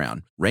hits the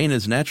ground. Rain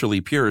is naturally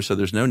pure, so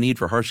there's no need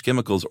for harsh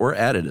chemicals or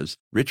additives.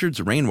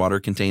 Richard's rainwater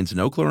contains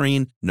no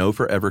chlorine, no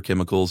forever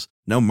chemicals,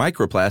 no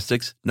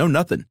microplastics, no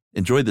nothing.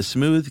 Enjoy the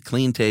smooth,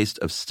 clean taste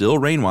of still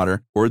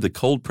rainwater or the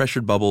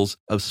cold-pressured bubbles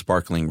of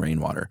sparkling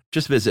rainwater.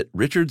 Just visit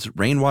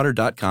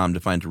richardsrainwater.com to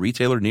find a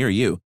retailer near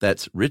you.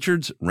 That's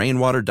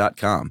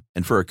richardsrainwater.com.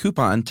 And for a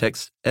coupon,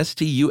 text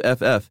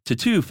STUFF to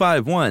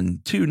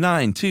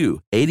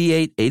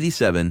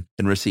 251-292-8887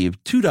 and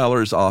receive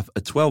 $2 off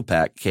a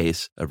 12-pack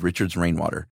case of Richard's Rainwater.